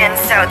in. And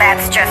so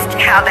that's just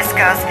how this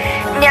goes.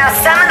 Now,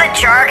 some of the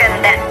jargon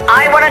that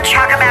I want to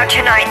talk about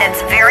tonight that's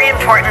very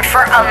important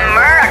for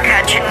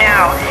America to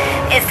know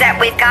is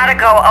that we've got to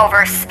go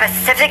over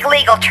specific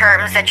legal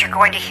terms that you're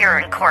going to hear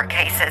in court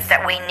cases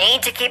that we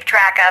need to keep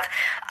track of.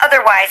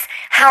 Otherwise,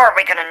 how are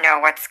we going to know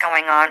what's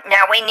going on?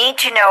 Now, we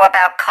need to know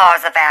about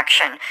cause of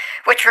action,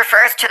 which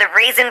refers to the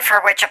reason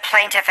for which a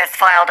plaintiff has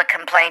filed a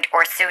complaint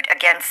or suit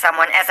against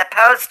someone, as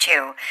opposed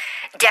to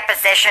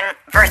deposition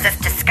versus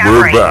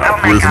discovery. We're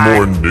back with God.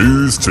 more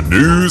News to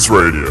News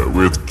Radio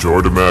with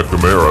Jordan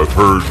McNamara,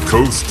 heard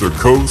coast to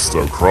coast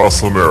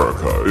across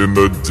America in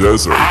the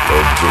desert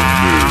of the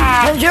news.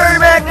 I'm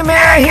Jordan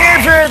McNamara here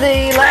for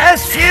the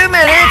last few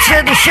minutes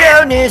of the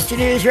show, News to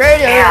News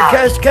Radio,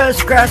 coast to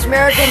coast across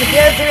America in the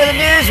desert of the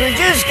news. We're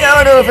just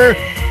going over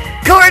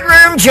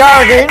courtroom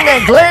jargon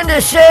that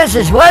Glenda says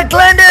is what,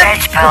 Glenda?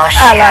 That's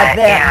bullshit. I like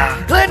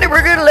that. Glenda,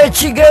 we're going to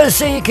let you go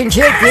so you can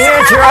check the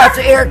answer off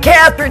the air.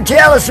 Catherine,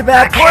 tell us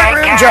about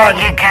courtroom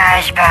jargon. You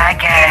guys, bye,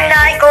 Good guys.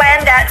 night,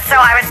 Glenda. So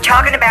I was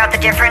talking about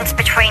the difference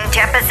between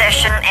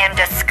deposition and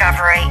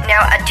discovery.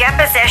 Now, a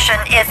deposition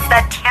is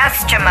the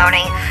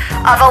testimony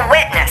of a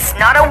witness,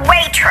 not a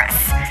waitress,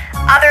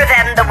 other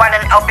than the one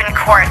in open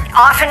court,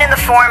 often in the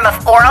form of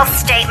oral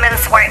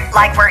statements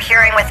like we're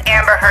hearing with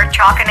Amber Heard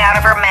talking out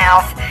of her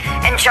mouth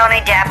and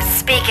Johnny Depp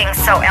speaking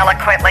so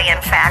eloquently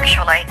and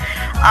factually.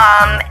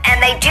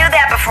 And they do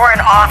that before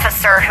an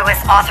officer who is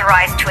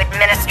authorized to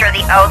administer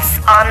the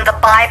oaths on the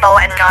Bible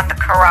and not the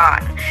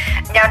Quran.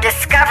 Now,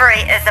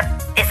 discovery is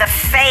a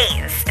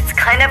phase. It's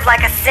kind of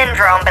like a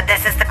syndrome, but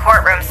this is the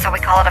courtroom, so we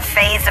call it a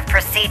phase of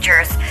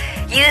procedures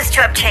used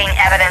to obtain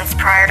evidence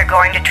prior to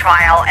going to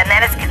trial, and that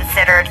is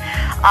considered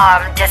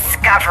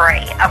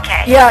discovery.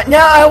 Okay. Yeah,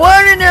 now I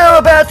want to know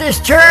about this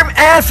term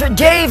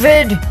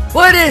affidavit.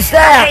 What is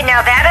that? Okay, now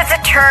that is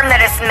a term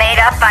that is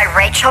made up by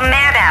Rachel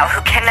Maddow,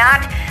 who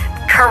cannot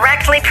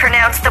correctly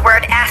pronounce the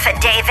word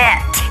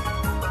affidavit.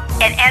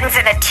 It ends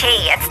in a T.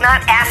 It's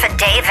not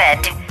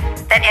affidavit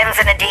that ends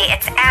in a D.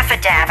 It's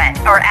affidavit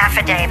or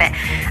affidavit.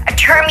 A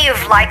term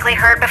you've likely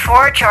heard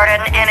before, Jordan,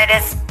 and it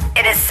is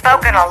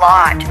spoken a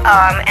lot.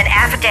 An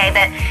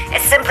affidavit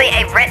is simply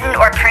a written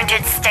or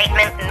printed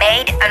statement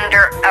made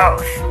under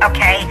oath,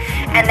 okay?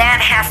 And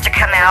that has to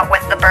come out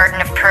with the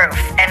burden of proof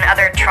and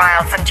other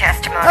trials and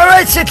testimony. All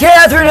right, so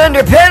Catherine,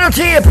 under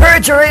penalty of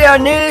perjury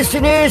on News to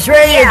News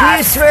Radio, do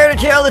you Yes. swear to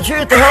tell the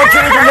truth, the whole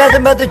truth, and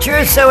nothing but the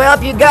truth, so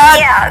help you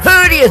God? Yes.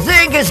 Who do you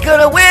think is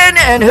going to win,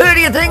 and who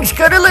do you think's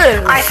going to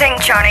lose? I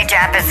think Johnny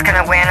Depp is going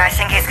to win. I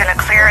think he's going to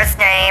clear his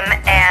name,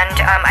 and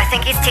I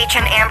think he's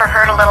teaching Amber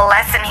Heard a little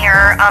lesson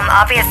here.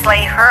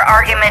 Obviously, her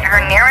argument, her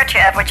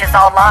narrative, which is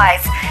all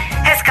lies,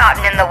 has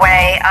gotten in the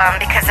way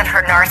because of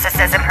her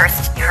narcissism,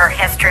 her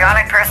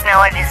histrionic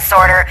personality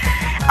disorder,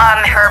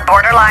 her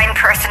borderline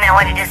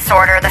personality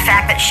disorder, the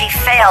fact that she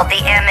failed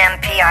the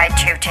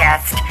MMPI-2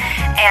 test,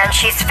 and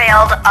she's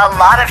failed a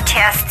lot of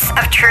tests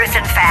of truth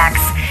and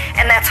facts,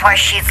 and that's why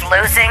she's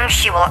losing.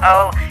 She will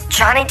owe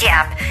Johnny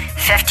Depp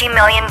 $50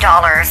 million,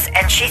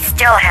 and she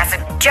still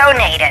hasn't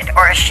donated,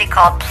 or as she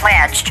called,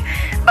 pledged,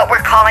 but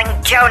we're calling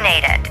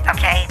donated,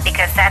 okay?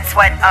 Because that's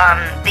what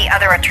the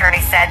other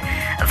attorney said.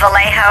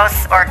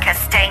 Vallejos or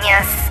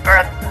Castañas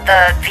or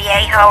the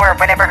Viejo or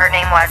whatever her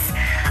name was.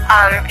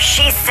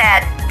 She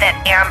said that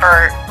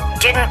Amber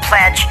didn't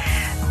pledge,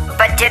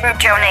 but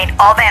didn't donate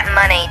all that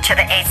money to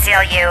the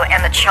ACLU and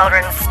the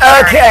children's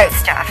Okay. and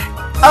stuff.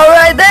 All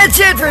right, that's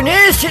it for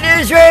News to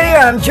News Radio.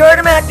 I'm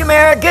Jordan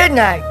McNamara. Good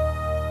night.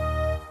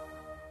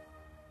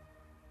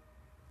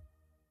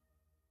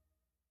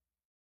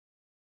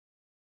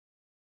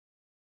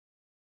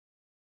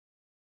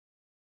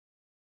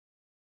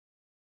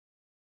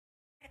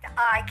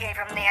 I gave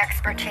him the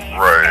expertise,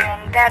 Right.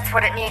 and that's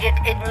what it needed.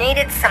 It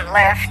needed some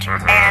lift,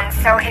 and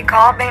so he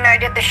called me and I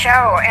did the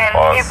show, and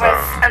it was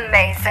Awesome.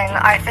 amazing.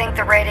 I think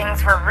the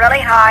ratings were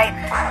really high,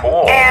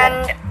 Cool.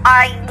 and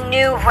I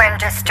knew when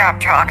to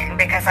stop talking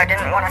because I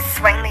didn't want to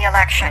swing the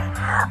election.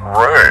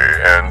 Right,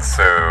 and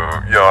so,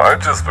 yeah, I've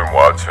just been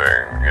watching,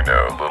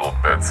 little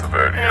bits of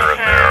it here and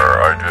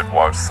there. I did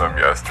watch some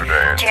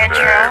yesterday and Did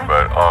today, you?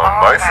 but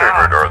my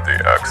favorite are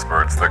the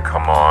experts that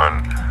come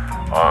on.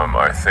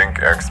 I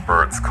think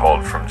experts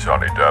called from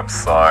Johnny Depp's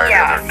side,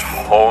 Yes. and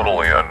they're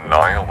totally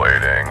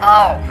annihilating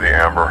the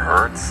Amber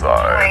Heard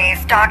side.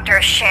 Please,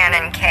 Dr.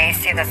 Shannon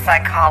Casey, the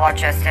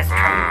psychologist, is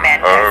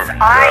tremendous. Oh,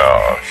 I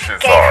yeah, she's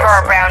gave her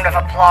a awesome. round of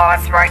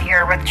applause right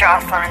here with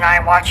Jocelyn and I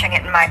watching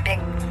it in my big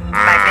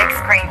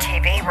screen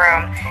TV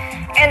room.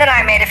 And then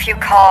I made a few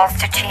calls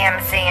to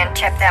TMZ and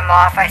tipped them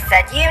off. I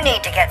said, you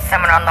need to get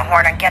someone on the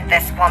horn and get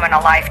this woman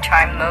a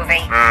Lifetime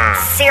movie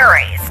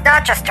series.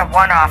 Not just a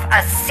one-off,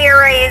 a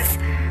series.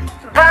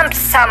 Bump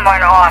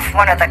someone off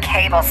one of the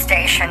cable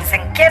stations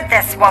and give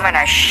this woman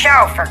a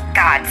show, for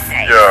God's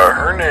sake. Yeah,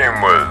 her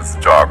name was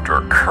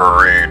Dr.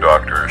 Curry,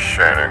 Dr.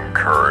 Shannon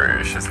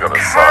Curry. She's got a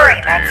Curry,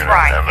 PsyD that's and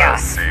right, an yeah.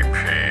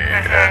 MSCP,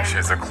 and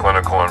she's a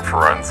clinical and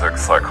forensic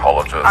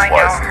psychologist I know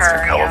licensed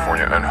her, in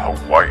California and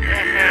Hawaii.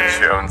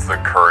 She owns the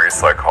Curry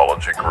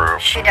Psychology Group.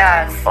 She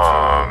does.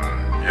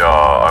 Yeah,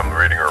 I'm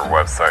reading her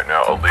website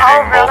now. A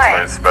leading really?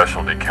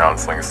 multi-specialty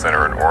counseling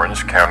center in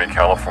Orange County,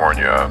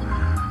 California.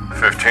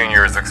 15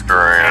 years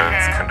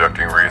experience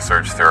conducting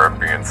research,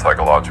 therapy, and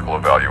psychological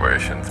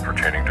evaluations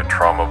pertaining to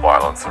trauma,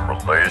 violence, and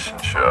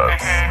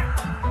relationships.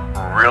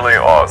 Really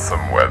awesome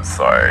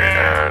website,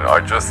 and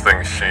I just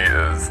think she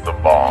is the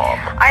bomb.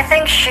 I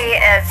think she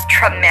is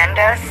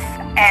tremendous,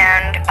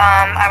 and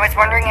I was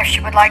wondering if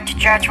she would like to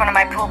judge one of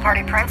my pool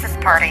party princess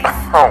parties.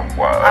 Oh,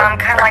 wow.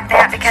 Kind of like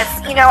that, because,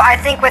 I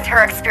think with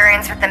her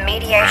experience with the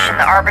mediation,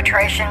 the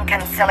arbitration,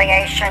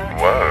 conciliation,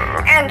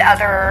 Whoa. and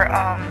other,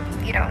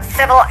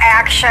 civil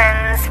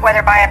actions,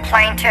 whether by a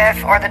plaintiff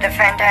or the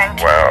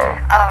defendant,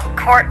 Wow.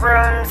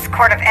 courtrooms,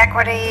 court of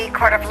equity,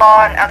 court of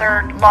law, and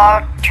other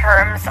law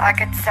terms, I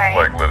could say.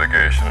 Like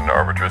litigation and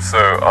arbitration.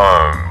 So,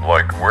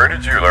 where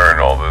did you learn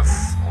all this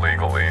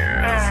legalese?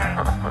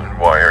 And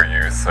why are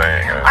you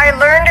saying it? I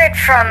learned it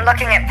from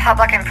looking at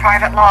public and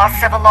private law,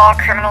 civil law,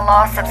 criminal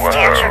law,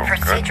 substantive Whoa,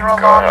 procedural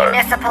good law, God.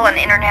 municipal and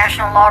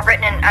international law,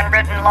 written and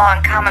unwritten law,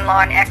 and common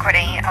law and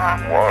equity.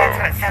 That's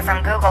what it says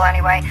on Google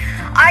anyway.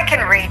 I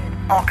can read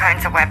all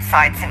kinds of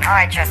websites and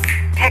I just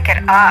pick it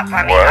up.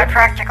 I mean, What? I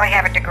practically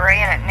have a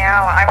degree in it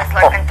now. I was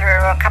looking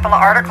through a couple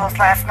of articles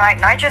last night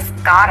and I just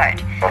got it.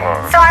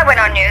 So I went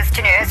on News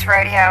to News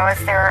Radio as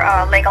their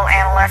legal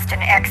analyst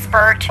and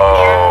expert in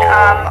okay.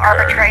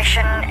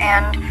 arbitration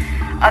and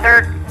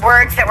other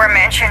words that were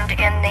mentioned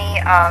in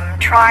the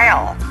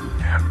trial.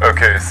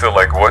 Okay, so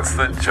what's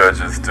the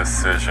judge's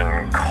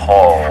decision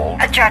called?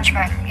 A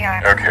judgment, yeah.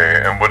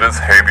 Okay, and what is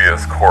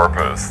habeas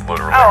corpus,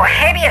 literally? Oh,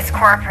 habeas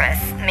corpus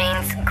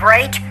means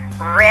great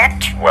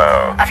writ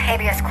Wow. of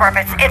habeas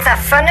corpus. It's a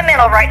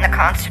fundamental right in the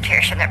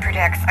Constitution that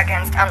protects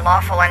against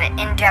unlawful and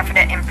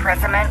indefinite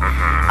imprisonment.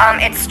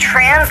 It's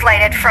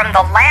translated from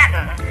the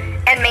Latin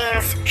and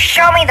means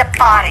show me the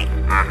body.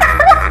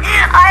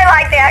 I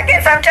like that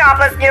because I'm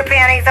topless, new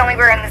panties, only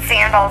wearing the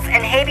sandals.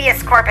 And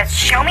habeas corpus,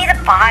 show me the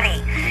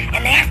body.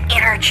 And that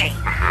energy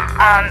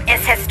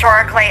is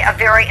historically a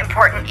very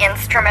important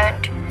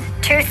instrument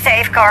to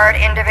safeguard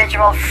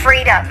individual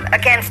freedom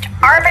against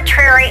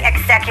arbitrary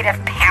executive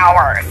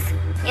powers.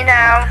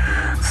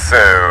 So,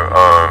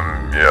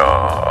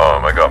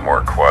 I got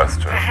more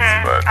questions,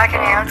 but I can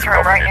answer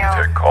them right we need now.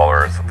 to take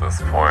callers at this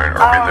point.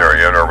 Are we there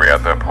yet? Are we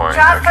at that point?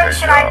 Jocelyn,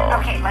 yeah.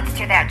 Okay, let's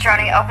do that.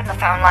 Johnny, open the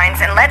phone lines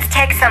and let's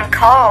take some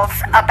calls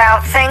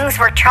about things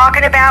we're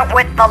talking about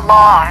with the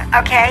law.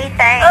 Okay,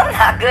 thanks. Oh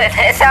my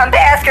goodness, I'm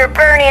Pastor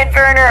Bernie and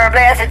Werner of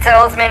Blessed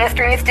Souls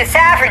Ministries,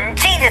 deciphering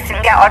Jesus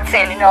and God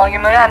sending all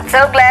your money. I'm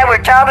so glad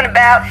we're talking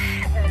about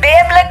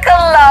biblical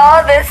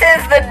law. This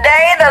is the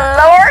day the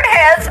Lord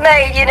has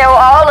made.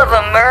 All of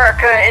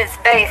America is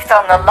based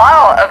on the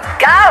law of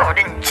God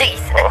and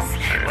Jesus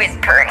with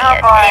Bernie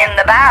in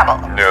the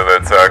Bible. No,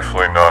 that's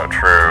actually not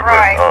true.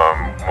 Right.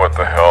 But, what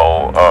the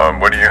hell?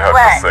 What do you have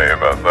What? to say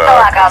about that?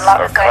 Oh, I got a lot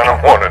to I kind of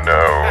say. want to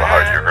know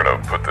how you're going to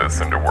put this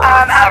into words.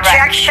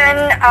 Objection,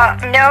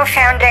 no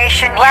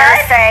foundation, What?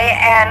 hearsay,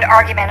 and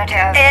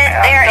argumentative.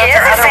 There Those is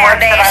are a other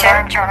words that I foundation.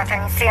 learned, Jonathan.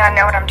 See, I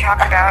know what I'm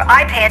talking about.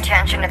 I pay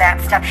attention to that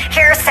stuff.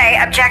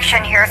 Hearsay,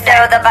 objection, hearsay.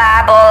 So the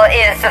Bible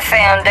is the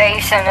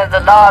foundation of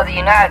the law of the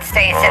United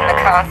States and the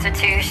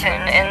Constitution,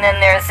 and then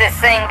there's this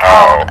thing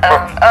called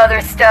other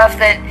stuff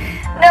that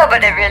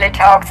nobody really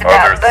talks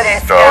about, Other but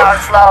it's stuff.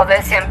 God's law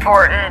that's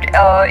important,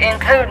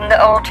 including the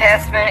Old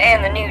Testament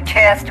and the New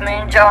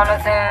Testament,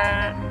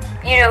 Jonathan.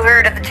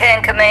 heard of the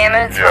Ten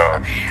Commandments? Yeah.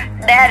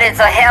 That is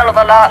a hell of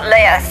a lot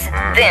less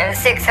than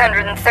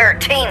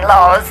 613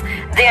 laws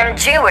them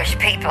Jewish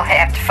people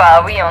have to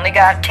follow. We only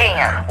got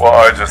 10. Well,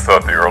 I just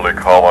thought the early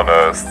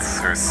colonists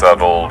who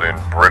settled in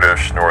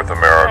British North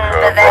America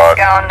but that's brought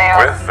gone now.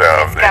 with them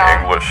It's the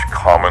gone. English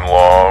common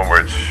law,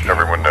 which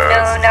everyone knows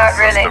No, is not a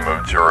really. system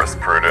of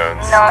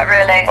jurisprudence. Not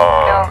really.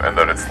 No. And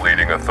that its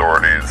leading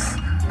authorities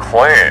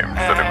claimed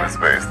that it was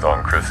based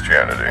on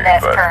Christianity.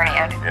 That's but,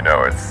 Pernian.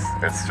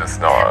 It's just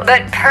not.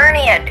 But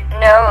Pernian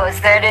knows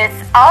that it's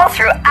all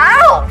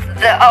throughout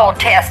the Old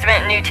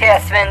Testament and New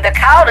Testament. The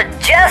call to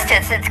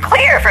justice, it's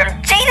clear from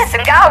Jesus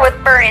and God with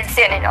burning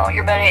sin and all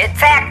your money. In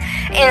fact,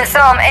 in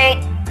Psalm 8,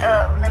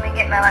 let me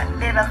get my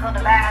biblical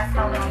device.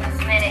 Hold on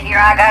just a minute here.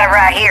 I got it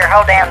right here.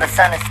 Hold down, the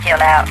sun is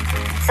still out.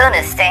 Sun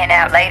is staying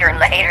out later and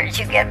later. Did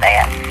you get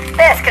that?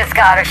 That's because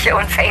God is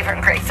showing favor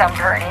and grace on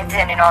burning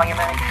sin and all your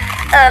money.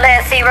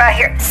 Let's see right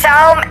here.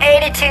 Psalm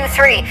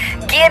 82:3.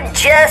 Give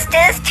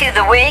justice to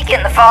the weak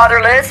and the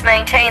fatherless.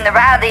 Maintain the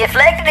right of the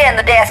afflicted and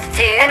the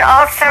destitute. And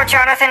also,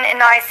 Jonathan, in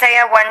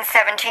Isaiah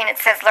 1:17, it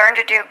says, learn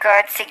to do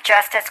good, seek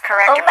justice,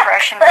 correct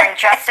oppression, bring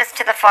justice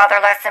to the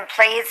fatherless, and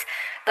please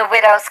the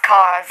widow's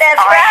cause. That's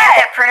I right. had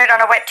that printed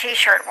on a wet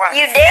t-shirt once.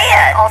 You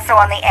did? Also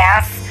on the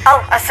ass.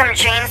 Some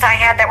jeans I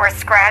had that were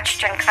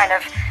scratched and kind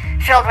of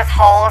filled with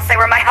holes. They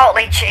were my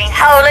holy jeans.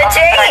 Holy But I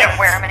jeans. don't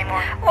wear them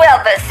anymore.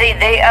 Well, but see,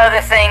 the other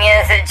thing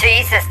is that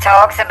Jesus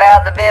talks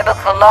about the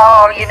biblical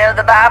law.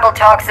 The Bible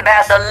talks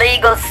about the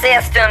legal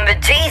system, but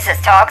Jesus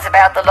talks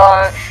about the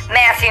law.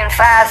 Matthew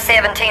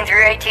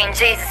 5:17-18,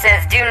 Jesus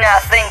says, do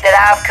not think that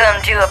I've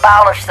come to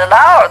abolish the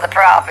law or the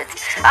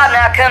prophets. I've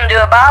not come to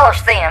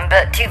abolish them,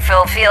 but to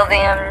fulfill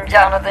them,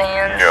 Jonathan.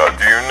 Yeah,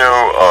 do you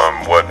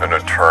know what an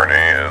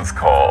attorney is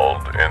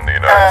called in the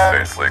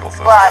United States legal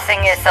system? Well, I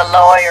think it's a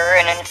lawyer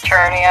and an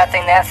attorney. I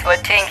think that's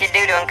what Tinky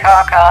Doodle and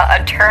Caca,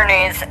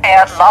 attorneys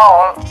at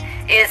law,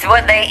 is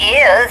what they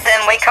is,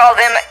 and we call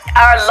them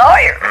our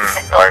lawyers.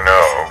 I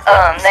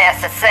know.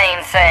 That's the same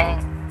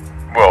thing.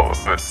 Well,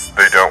 but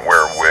they don't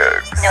wear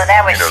wigs. No,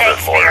 that was That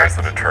Shakespeare. lawyers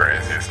and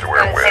attorneys used to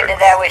wear wigs.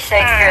 That was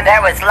Shakespeare.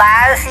 That was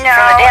lies No,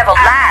 from the devil.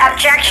 Lies.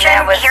 objection,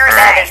 That hearsay.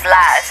 That is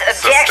lies.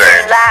 Objection,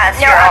 Sustained. lies,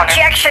 No Your Honor.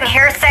 objection,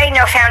 hearsay,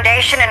 no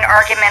foundation, and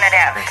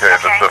argumentative.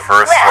 Okay, the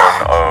first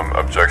Well- one,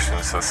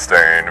 objection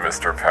sustained,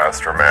 Mr.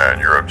 Pastor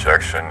Man. Your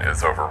objection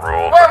is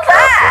overruled. Well, but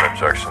Catherine, why?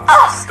 objection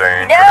Oh,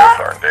 sustained no.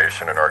 for their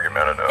foundation and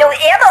argumentative. No,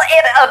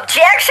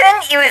 objection,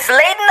 you was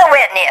leading the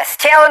witness,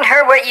 telling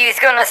her what you was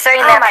going to say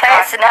in Oh that my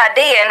plants an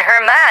idea in her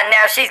mind.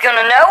 Now she's going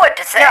to know what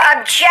to say. No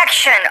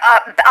objection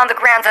on the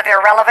grounds of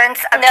irrelevance.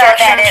 that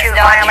Objection is to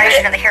not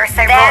violation true. of the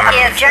hearsay That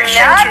rule. is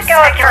Objection not to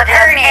going for speculative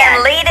Pernian.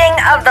 and leading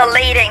of the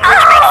leading,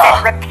 which makes it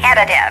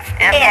repetitive.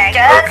 Okay. It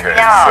does Okay,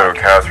 not. so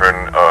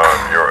Catherine,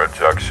 your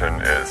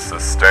objection is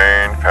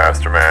sustained.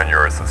 Pastor Man,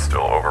 yours is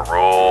still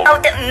overruled.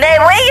 May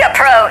we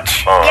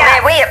approach? Yeah.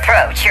 May we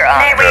approach, Your Honor?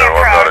 May we No,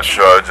 I'm not a approach?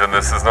 judge, and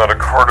this is not a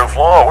court of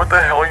law. What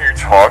the hell are you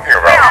talking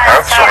about? Well,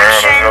 Pastor Man,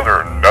 objection.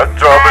 another nut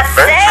job I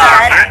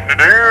adventure.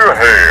 Do.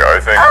 Hey, I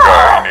think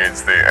he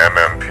needs the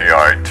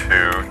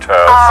MMPI-2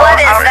 test. What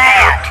is or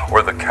that?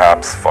 Or the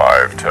CAPS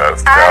 5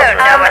 test. I don't Catherine,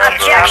 know do you what have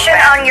Objection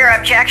those? on your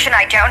objection.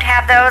 I don't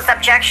have those.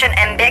 Objection,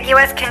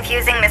 ambiguous,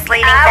 confusing,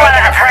 misleading, I vague, wanna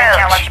and approach.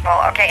 unintelligible.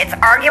 Okay, it's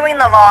arguing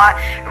the law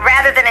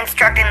rather than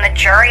instructing the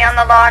jury on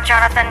the law,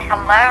 Jonathan.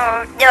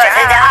 Hello. No,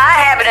 I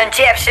have an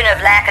objection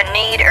of lack of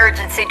need,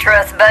 urgency,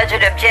 trust,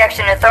 budget,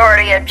 objection,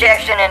 authority,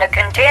 objection, and a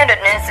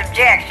contentedness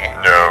objection.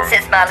 No.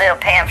 This is my little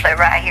pamphlet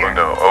right here.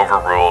 No,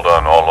 overruled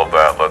on all of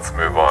that. Let's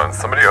move on.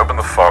 Somebody open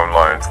the phone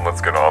lines and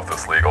let's get off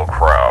this legal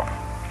crap.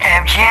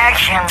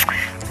 Objection.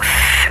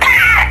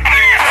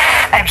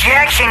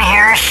 Objection,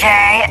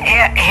 hearsay.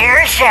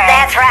 Hearsay.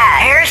 That's right.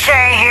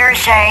 Hearsay,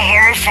 hearsay,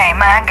 hearsay.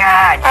 My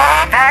God.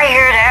 If I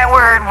hear that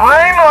word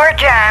one more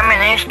time in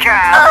this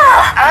trial,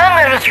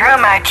 I'm going to throw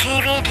my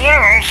TV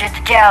dinners at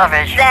the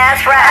television.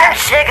 That's I'm right.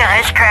 sick of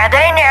this crowd.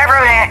 They never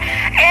let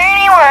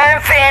anyone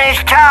finish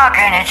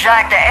talking. It's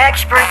like the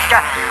experts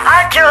talk.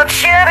 I told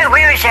Sylvie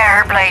we was at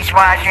her place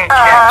watching it.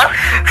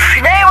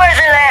 They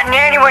wasn't letting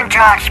anyone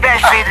talk,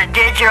 especially the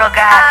digital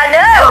guy I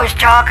know. who was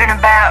talking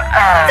about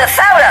The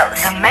photos.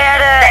 the meta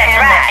That's and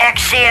right. the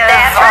EXIF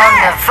That's on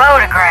right. the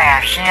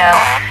photographs,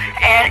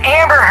 And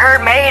Amber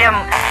Heard made them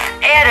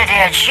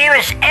edited. She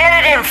was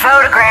editing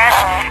photographs,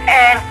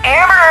 and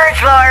Amber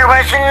Heard's lawyer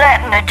wasn't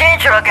letting the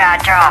digital guy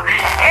talk.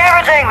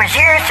 Everything was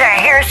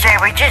hearsay, hearsay.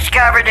 We just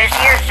covered this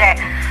hearsay.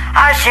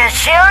 I said,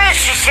 Sylvia,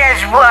 she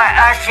says, what?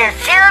 I said,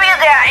 Sylvia,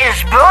 that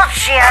is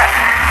bullshit.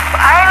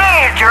 I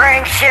need a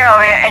drink,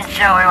 Sylvia. And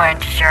so we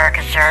went to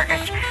Circus,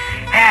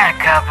 had a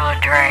couple of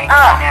drinks,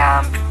 and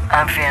now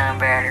I'm feeling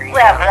better.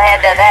 Well,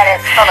 glad that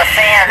is full of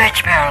sin.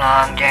 It's been a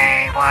long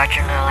day.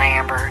 watching little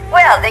Amber.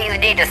 Well, you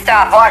need to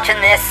stop watching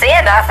this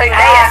sin. I think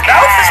they is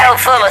both so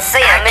full of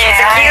sin. They're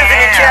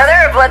accusing each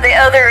other of what the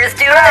other is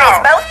doing.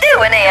 They're both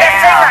doing it. The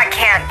thing I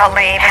can't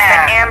believe is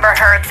that Amber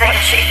Heard thinks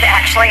she's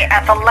actually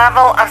at the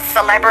level of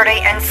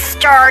celebrity and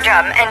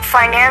stardom and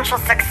financial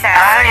success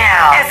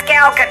as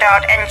Gal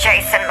Gadot and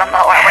Jason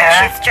Momoa, when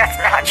she's just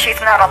not.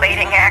 She's not a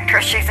leading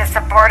actress. She's a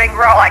supporting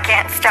role. I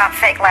can't stop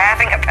fake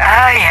laughing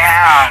about it.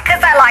 Because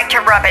I like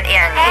to rub it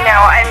in, you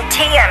know, and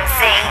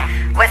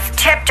TMZ was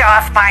tipped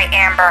off by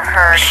Amber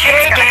Heard. It's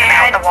gonna come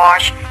out in the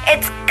wash.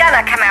 It's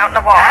gonna come out in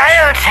the wash. I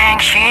don't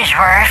think she's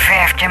worth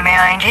 $50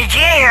 million. Did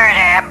you hear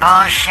that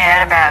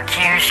bullshit about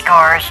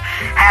Q-scores?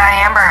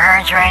 How Amber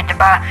Heard's ranked the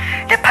bottom?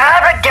 The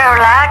public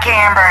don't like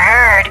Amber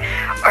Heard,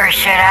 or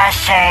should I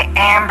say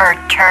Amber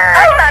Turd?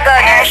 Oh my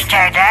goodness.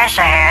 Hashtag, that's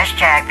a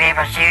hashtag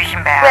people's using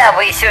about. Well,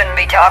 we shouldn't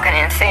be talking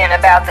in sin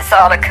about the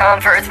solid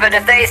comforts, but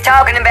if they's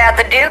talking about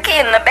the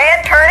dookie and the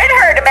bed turning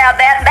heard about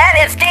that, that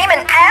is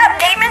demon out,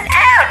 demon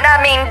out. And I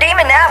mean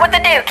demon out with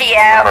the dookie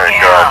out. Oh my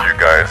God, you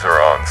guys are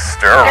on The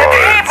steroids.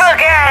 people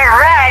got it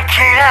right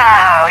to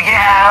know, you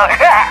know.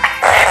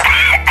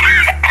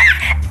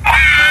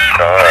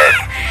 God.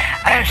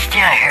 I'm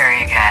still here,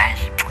 you guys.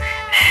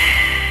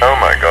 Oh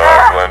my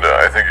God, Glenda,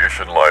 I think you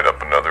should light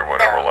up another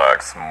one and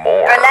relax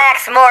more.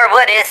 Relax more.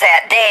 What is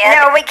that, Dan?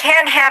 No, we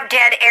can't have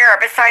dead air.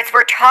 Besides,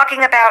 we're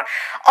talking about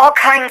all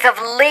kinds of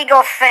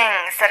legal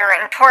things that are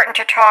important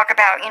to talk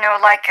about. You know,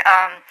 like,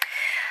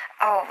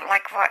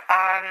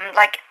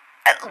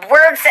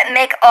 words that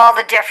make all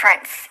the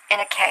difference in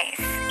a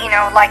case. You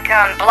know, like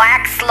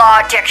Black's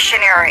Law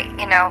Dictionary,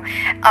 you know,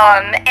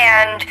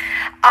 and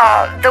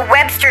the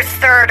Webster's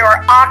Third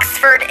or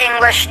Oxford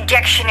English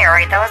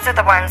Dictionary. Those are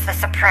the ones the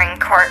Supreme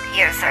Court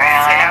uses,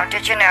 you know.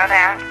 Did you know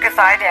that? Because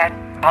I did.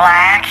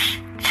 Blacks?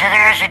 So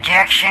there's a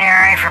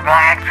dictionary for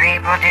black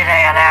people? Do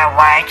they allow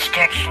whites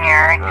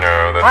dictionary?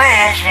 No, What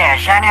is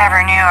this? I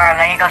never knew our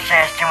legal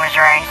system was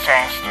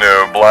racist.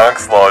 No,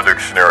 Black's Law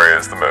Dictionary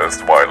is the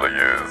most widely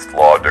used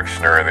law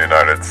dictionary in the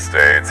United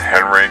States.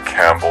 Henry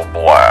Campbell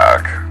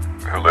Black,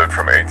 who lived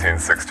from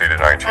 1860 to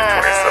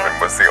 1927,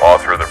 was the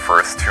author of the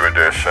first two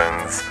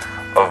editions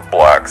of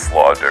Black's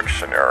Law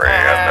Dictionary,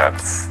 and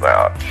that's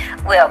that.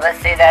 Well, but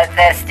see,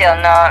 that's still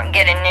not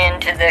getting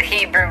into the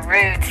Hebrew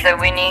roots that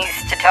we need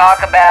to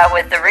talk about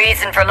with the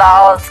reason for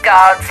laws,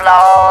 God's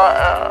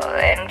law,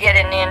 and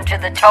getting into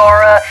the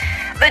Torah,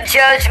 the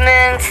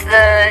judgments,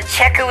 the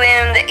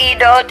Chekuim, the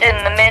Edot,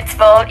 and the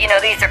Mitzvot. You know,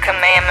 these are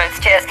commandments,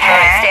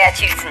 testimonies,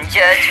 statutes, and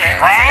judgments.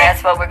 What? And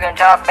that's what we're going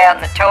to talk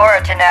about in the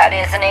Torah tonight,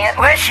 isn't it?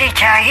 What's he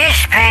tell you?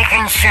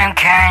 Speaking some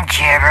kind of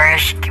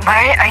gibberish.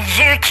 What are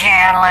you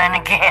channeling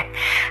again?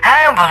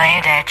 I don't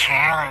believe that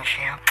challenge,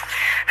 you.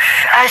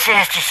 I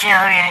says to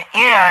Sylvia,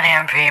 you know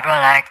them people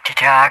like to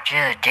talk to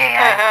the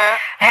dead.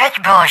 That's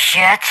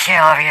bullshit,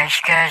 Sylvia,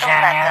 because Oh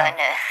I my know.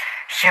 goodness.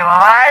 So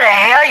why the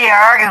hell you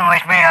arguing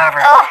with me over?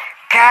 Oh.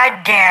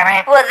 God damn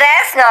it. Well,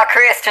 that's not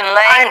Christian I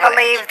language.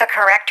 believe the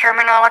correct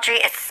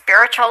terminology is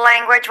spiritual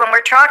language. When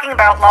we're talking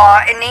about law,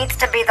 it needs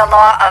to be the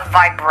law of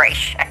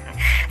vibration.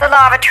 The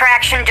law of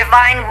attraction,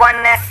 divine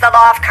oneness, the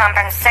law of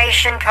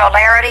compensation,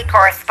 polarity,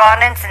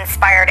 correspondence,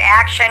 inspired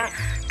action,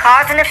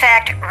 cause and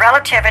effect,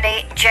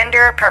 relativity,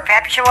 gender,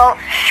 perpetual,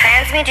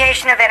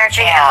 transmutation of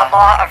energy, and the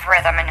law of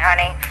rhythm. And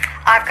honey,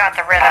 I've got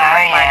the rhythm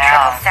with my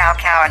triple sow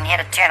cow and hit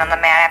a 10 on the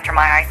mat after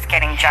my ice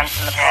skating jumps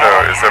in the So,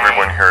 pool. is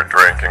everyone here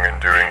drinking and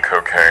doing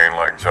cocaine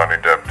like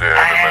Johnny Depp did,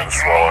 and then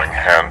swallowing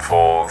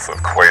handfuls of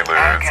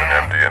Quaaludes and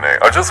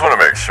MDMA? I just want to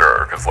make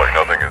sure, because like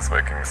nothing is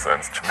making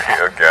sense to me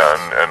again,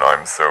 and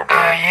I'm sober.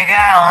 You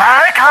got a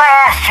lot of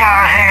class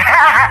over here.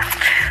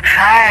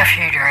 I had a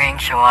few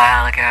drinks a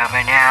while ago,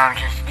 but now I'm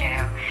just, you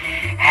know,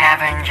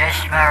 having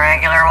just my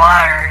regular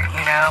water,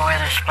 you know, with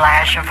a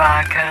splash of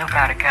vodka,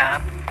 about a cup.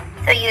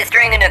 So you was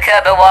drinking a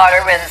cup of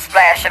water with a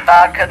splash of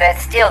vodka.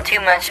 That's still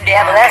too much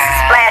devil. That's a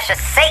splash of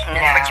Satan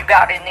is what you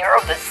got in there. Oh,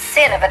 the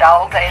sin of it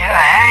all, baby.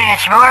 Hey,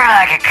 it's more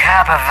like a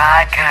cup of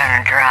vodka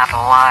and a drop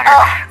of water.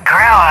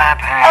 Grow up,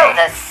 honey. Oh,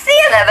 the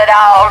sin of it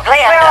all,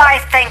 Glenda. Well, I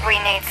think we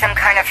need some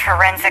kind of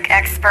forensic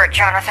expert,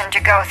 Jonathan,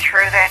 to go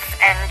through this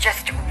and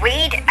just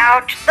weed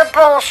out the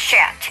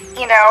bullshit,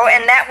 you know,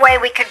 and that way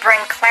we could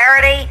bring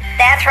clarity.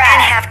 That's right.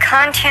 And have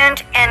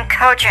content and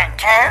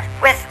cogent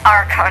with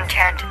our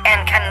content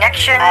and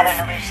connections. I don't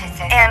know what she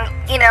said. And,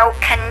 you know,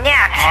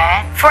 connect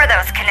for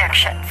those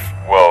connections.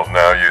 Well,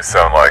 now you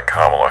sound like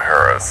Kamala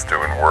Harris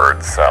doing word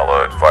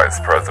salad, vice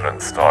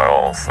president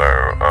style. So,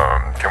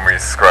 can we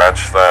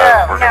scratch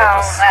that? We're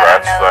gonna just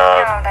scratch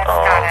that. No, that's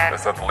not it.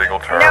 Is that the legal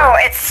term? No,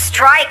 it's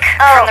strike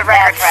from the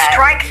record. that's right.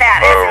 Strike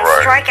that. Oh, As in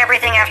right. strike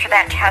everything after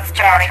that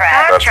testimony. That's right.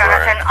 God, That's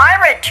Jonathan, I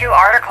read 2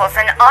 articles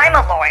and I'm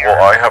a lawyer.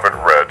 Well, I haven't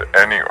read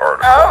any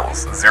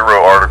articles.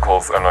 0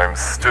 articles, and I'm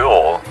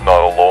still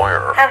not a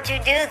lawyer. How'd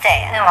you do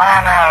that? Well,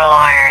 I'm not a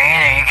lawyer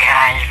either, you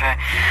guys, but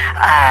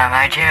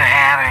I do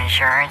have an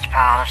insurance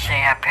policy.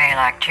 I pay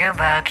like $2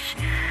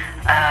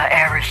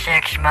 every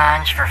 6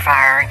 months for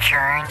fire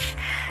insurance,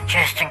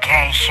 just in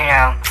case, you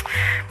know,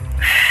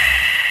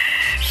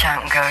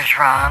 something goes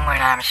wrong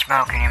when I'm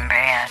smoking in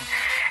bed.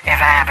 if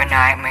I have a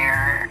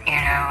nightmare,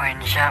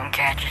 and something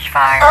catches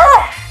fire.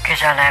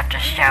 Because I left the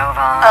stove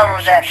on or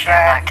some that's shit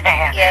right. like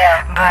that.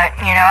 Yeah. But,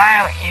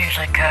 I don't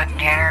usually cook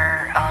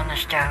dinner on the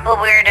stove. Well,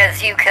 where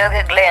does you cook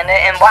it, Glenda?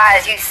 And why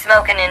is you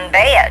smoking in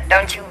bed?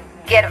 Don't you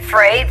get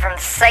afraid from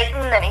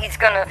Satan that he's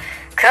gonna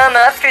come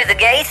up through the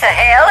gates of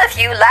hell if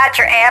you light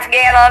your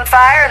Afghan on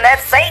fire? And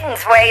that's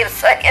Satan's way of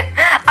saying,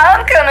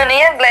 I'm coming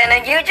in,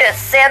 Glenda. You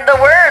just said the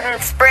word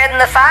and spreading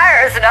the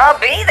fires, and I'll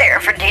be there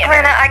for dinner.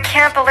 Glenna, I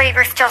can't believe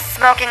you're still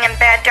smoking in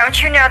bed.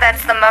 Don't you know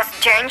that's the most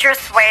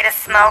dangerous way to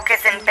smoke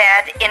is in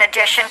bed, in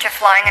addition to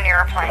flying an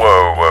airplane?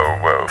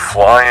 Whoa.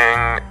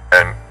 Flying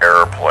an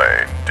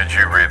airplane. Did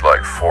you read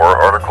like 4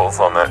 articles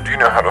on that? Do you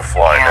know how to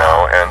fly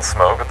now and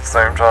smoke at the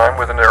same time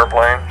with an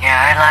airplane?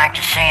 Yeah, I'd like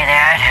to see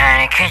that,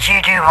 honey. Could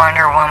you do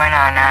Wonder Woman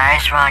on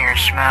ice while you're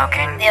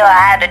smoking?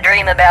 I had a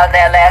dream about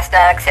that last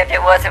night, except it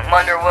wasn't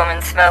Wonder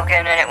Woman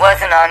smoking, and it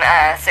wasn't on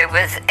ice. It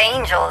was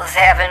angels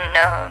having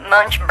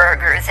munch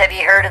burgers. Have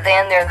you heard of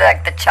them? They're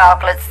like the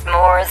chocolate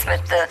s'mores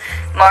with the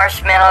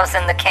marshmallows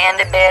and the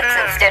candy bits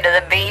instead of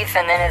the beef,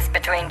 and then it's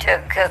between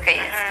 2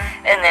 cookies.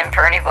 And then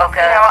Pernie woke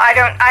up. No, I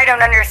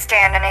don't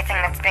understand anything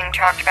that's being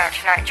talked about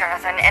tonight,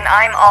 Jonathan. And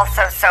I'm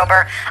also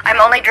sober. I'm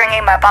only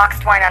drinking my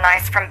boxed wine on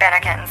ice from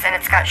Bennigan's, and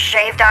it's got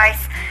shaved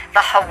ice,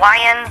 the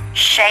Hawaiian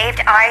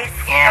shaved ice.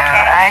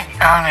 I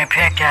only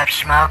picked up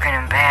smoking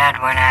in bed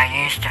when I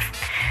used to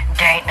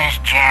date this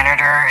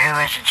janitor who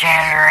was a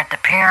janitor at the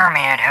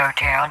Pyramid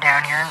Hotel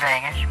down here in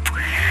Vegas.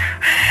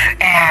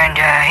 And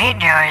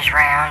he'd do his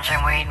rounds,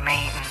 and we'd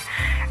meet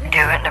and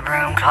do it in the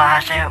broom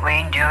closet.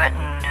 We'd do it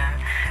in the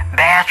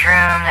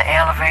bathroom, the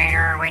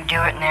elevator. We'd do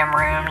it in them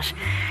rooms.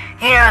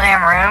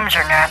 Them rooms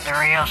are not the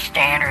real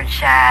standard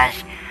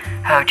size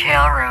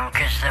hotel room,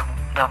 because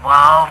the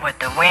wall with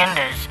the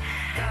windows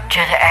to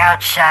the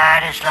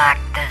outside is like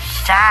the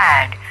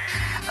side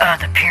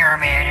of the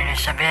pyramid, and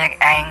it's a big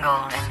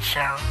angle, and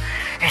so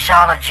it's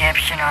all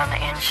Egyptian on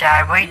the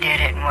inside. We did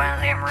it in one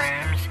of them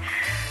rooms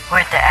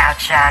with the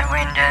outside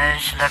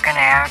windows looking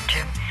out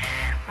to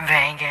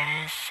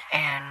Vegas,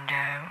 and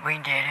we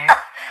did it.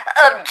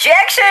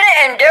 Objection,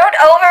 and don't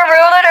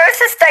overrule it or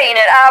sustain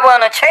it. I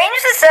want to change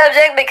the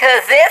subject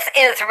because this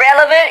is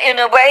relevant in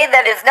a way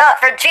that is not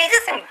for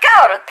Jesus and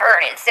God with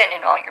Pernie and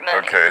sending all your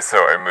money. Okay,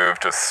 so I move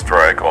to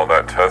strike all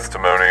that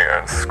testimony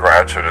and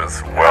scratch it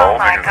as well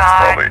because it's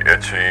probably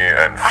itchy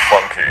and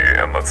funky,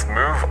 and let's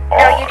move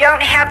on. No, you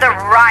don't have the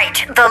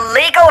right, the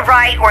legal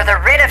right, or the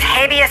writ of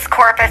habeas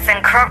corpus and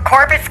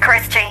Corpus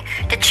Christi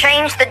to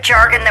change the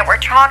jargon that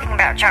we're talking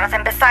about,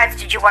 Jonathan. Besides,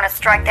 did you want to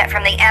strike that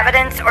from the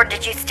evidence, or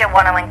did you still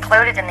want to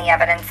include it in the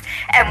evidence?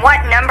 And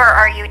what number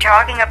are you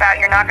talking about?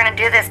 You're not going to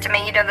do this to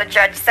me. The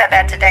judge said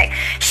that today.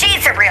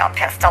 She's a real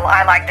pistol.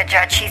 I like the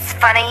judge. She's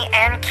funny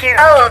and cute.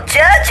 Oh,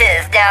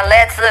 judges. Now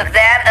let's look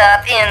that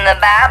up in the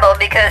Bible,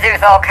 because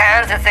there's all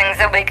kinds of things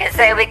that we could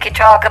say. We could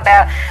talk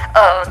about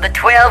the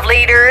 12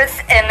 leaders,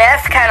 and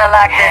that's kind of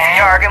like this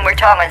jargon. We're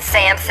talking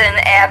Samson,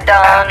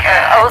 Abdon,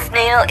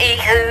 Othniel,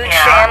 Ehud,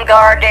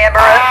 Shamgar,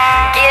 Deborah,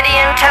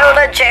 Gideon,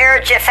 Tola,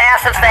 Jared,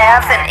 Jephthah,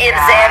 and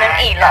Ibzan, and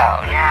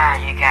Elon. Yeah,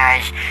 you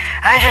guys,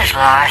 I just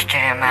lost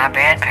it in my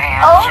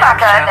bedpans. Oh, my I'm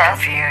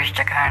goodness. so confused.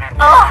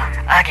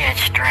 I get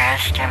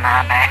stressed in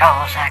my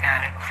bowels.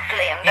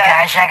 You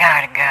guys, I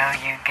gotta go,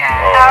 you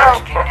guys. Oh,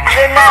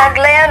 good night,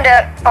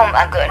 Glenda. Oh,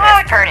 my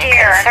goodness, Pernie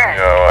concerned.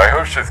 Yeah, I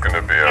hope she's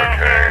gonna be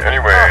okay.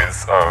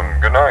 Anyways,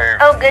 good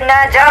night. Oh, good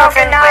night,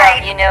 Jonathan. good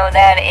night. Well,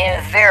 that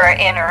is very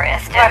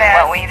interesting.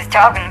 What we was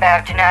talking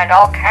about tonight,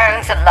 all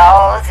kinds of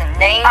laws and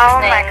names, Oh,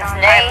 my God,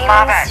 I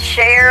love it.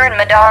 Cher and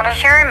Madonna.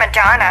 Cher and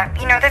Madonna.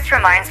 This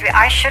reminds me,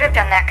 I should have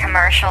done that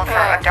commercial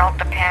for Adult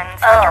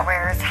Depends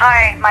Underwears.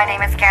 Hi, my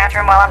name is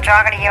Catherine. While I'm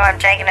talking to you, I'm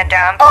taking a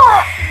dump.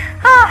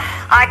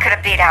 I could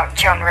have beat out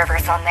Joan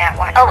Rivers on that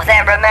one. Oh,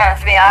 that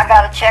reminds me, I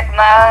gotta check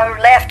my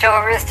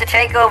leftovers to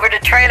take over to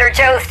Trader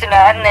Joe's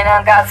tonight, and then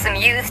I've got some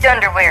used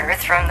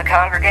underwears from the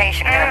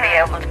congregation. Gonna be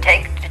able to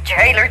take to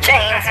Trailer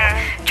Chains and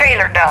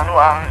Trailer Don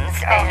ones.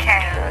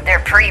 Okay. And,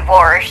 they're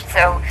pre-washed,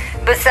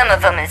 but some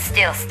of them is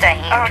still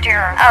stained. Oh,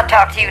 dear. I'll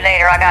talk to you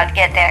later. I gotta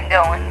get that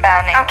going.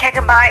 Bye now. Okay,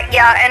 goodbye.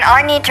 Yeah, and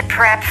I need to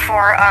prep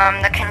for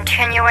the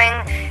continuing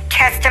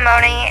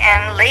testimony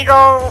and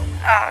legal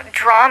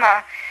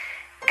drama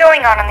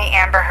going on in the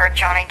Amber Heard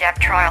Johnny Depp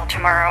trial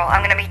tomorrow.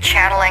 I'm going to be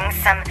channeling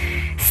some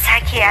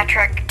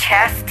psychiatric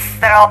tests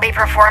that I'll be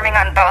performing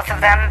on both of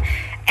them,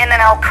 and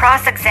then I'll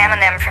cross-examine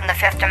them from the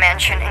fifth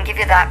dimension and give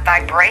you that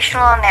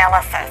vibrational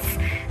analysis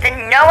that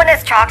no one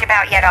has talked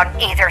about yet on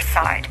either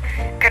side.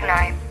 Good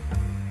night.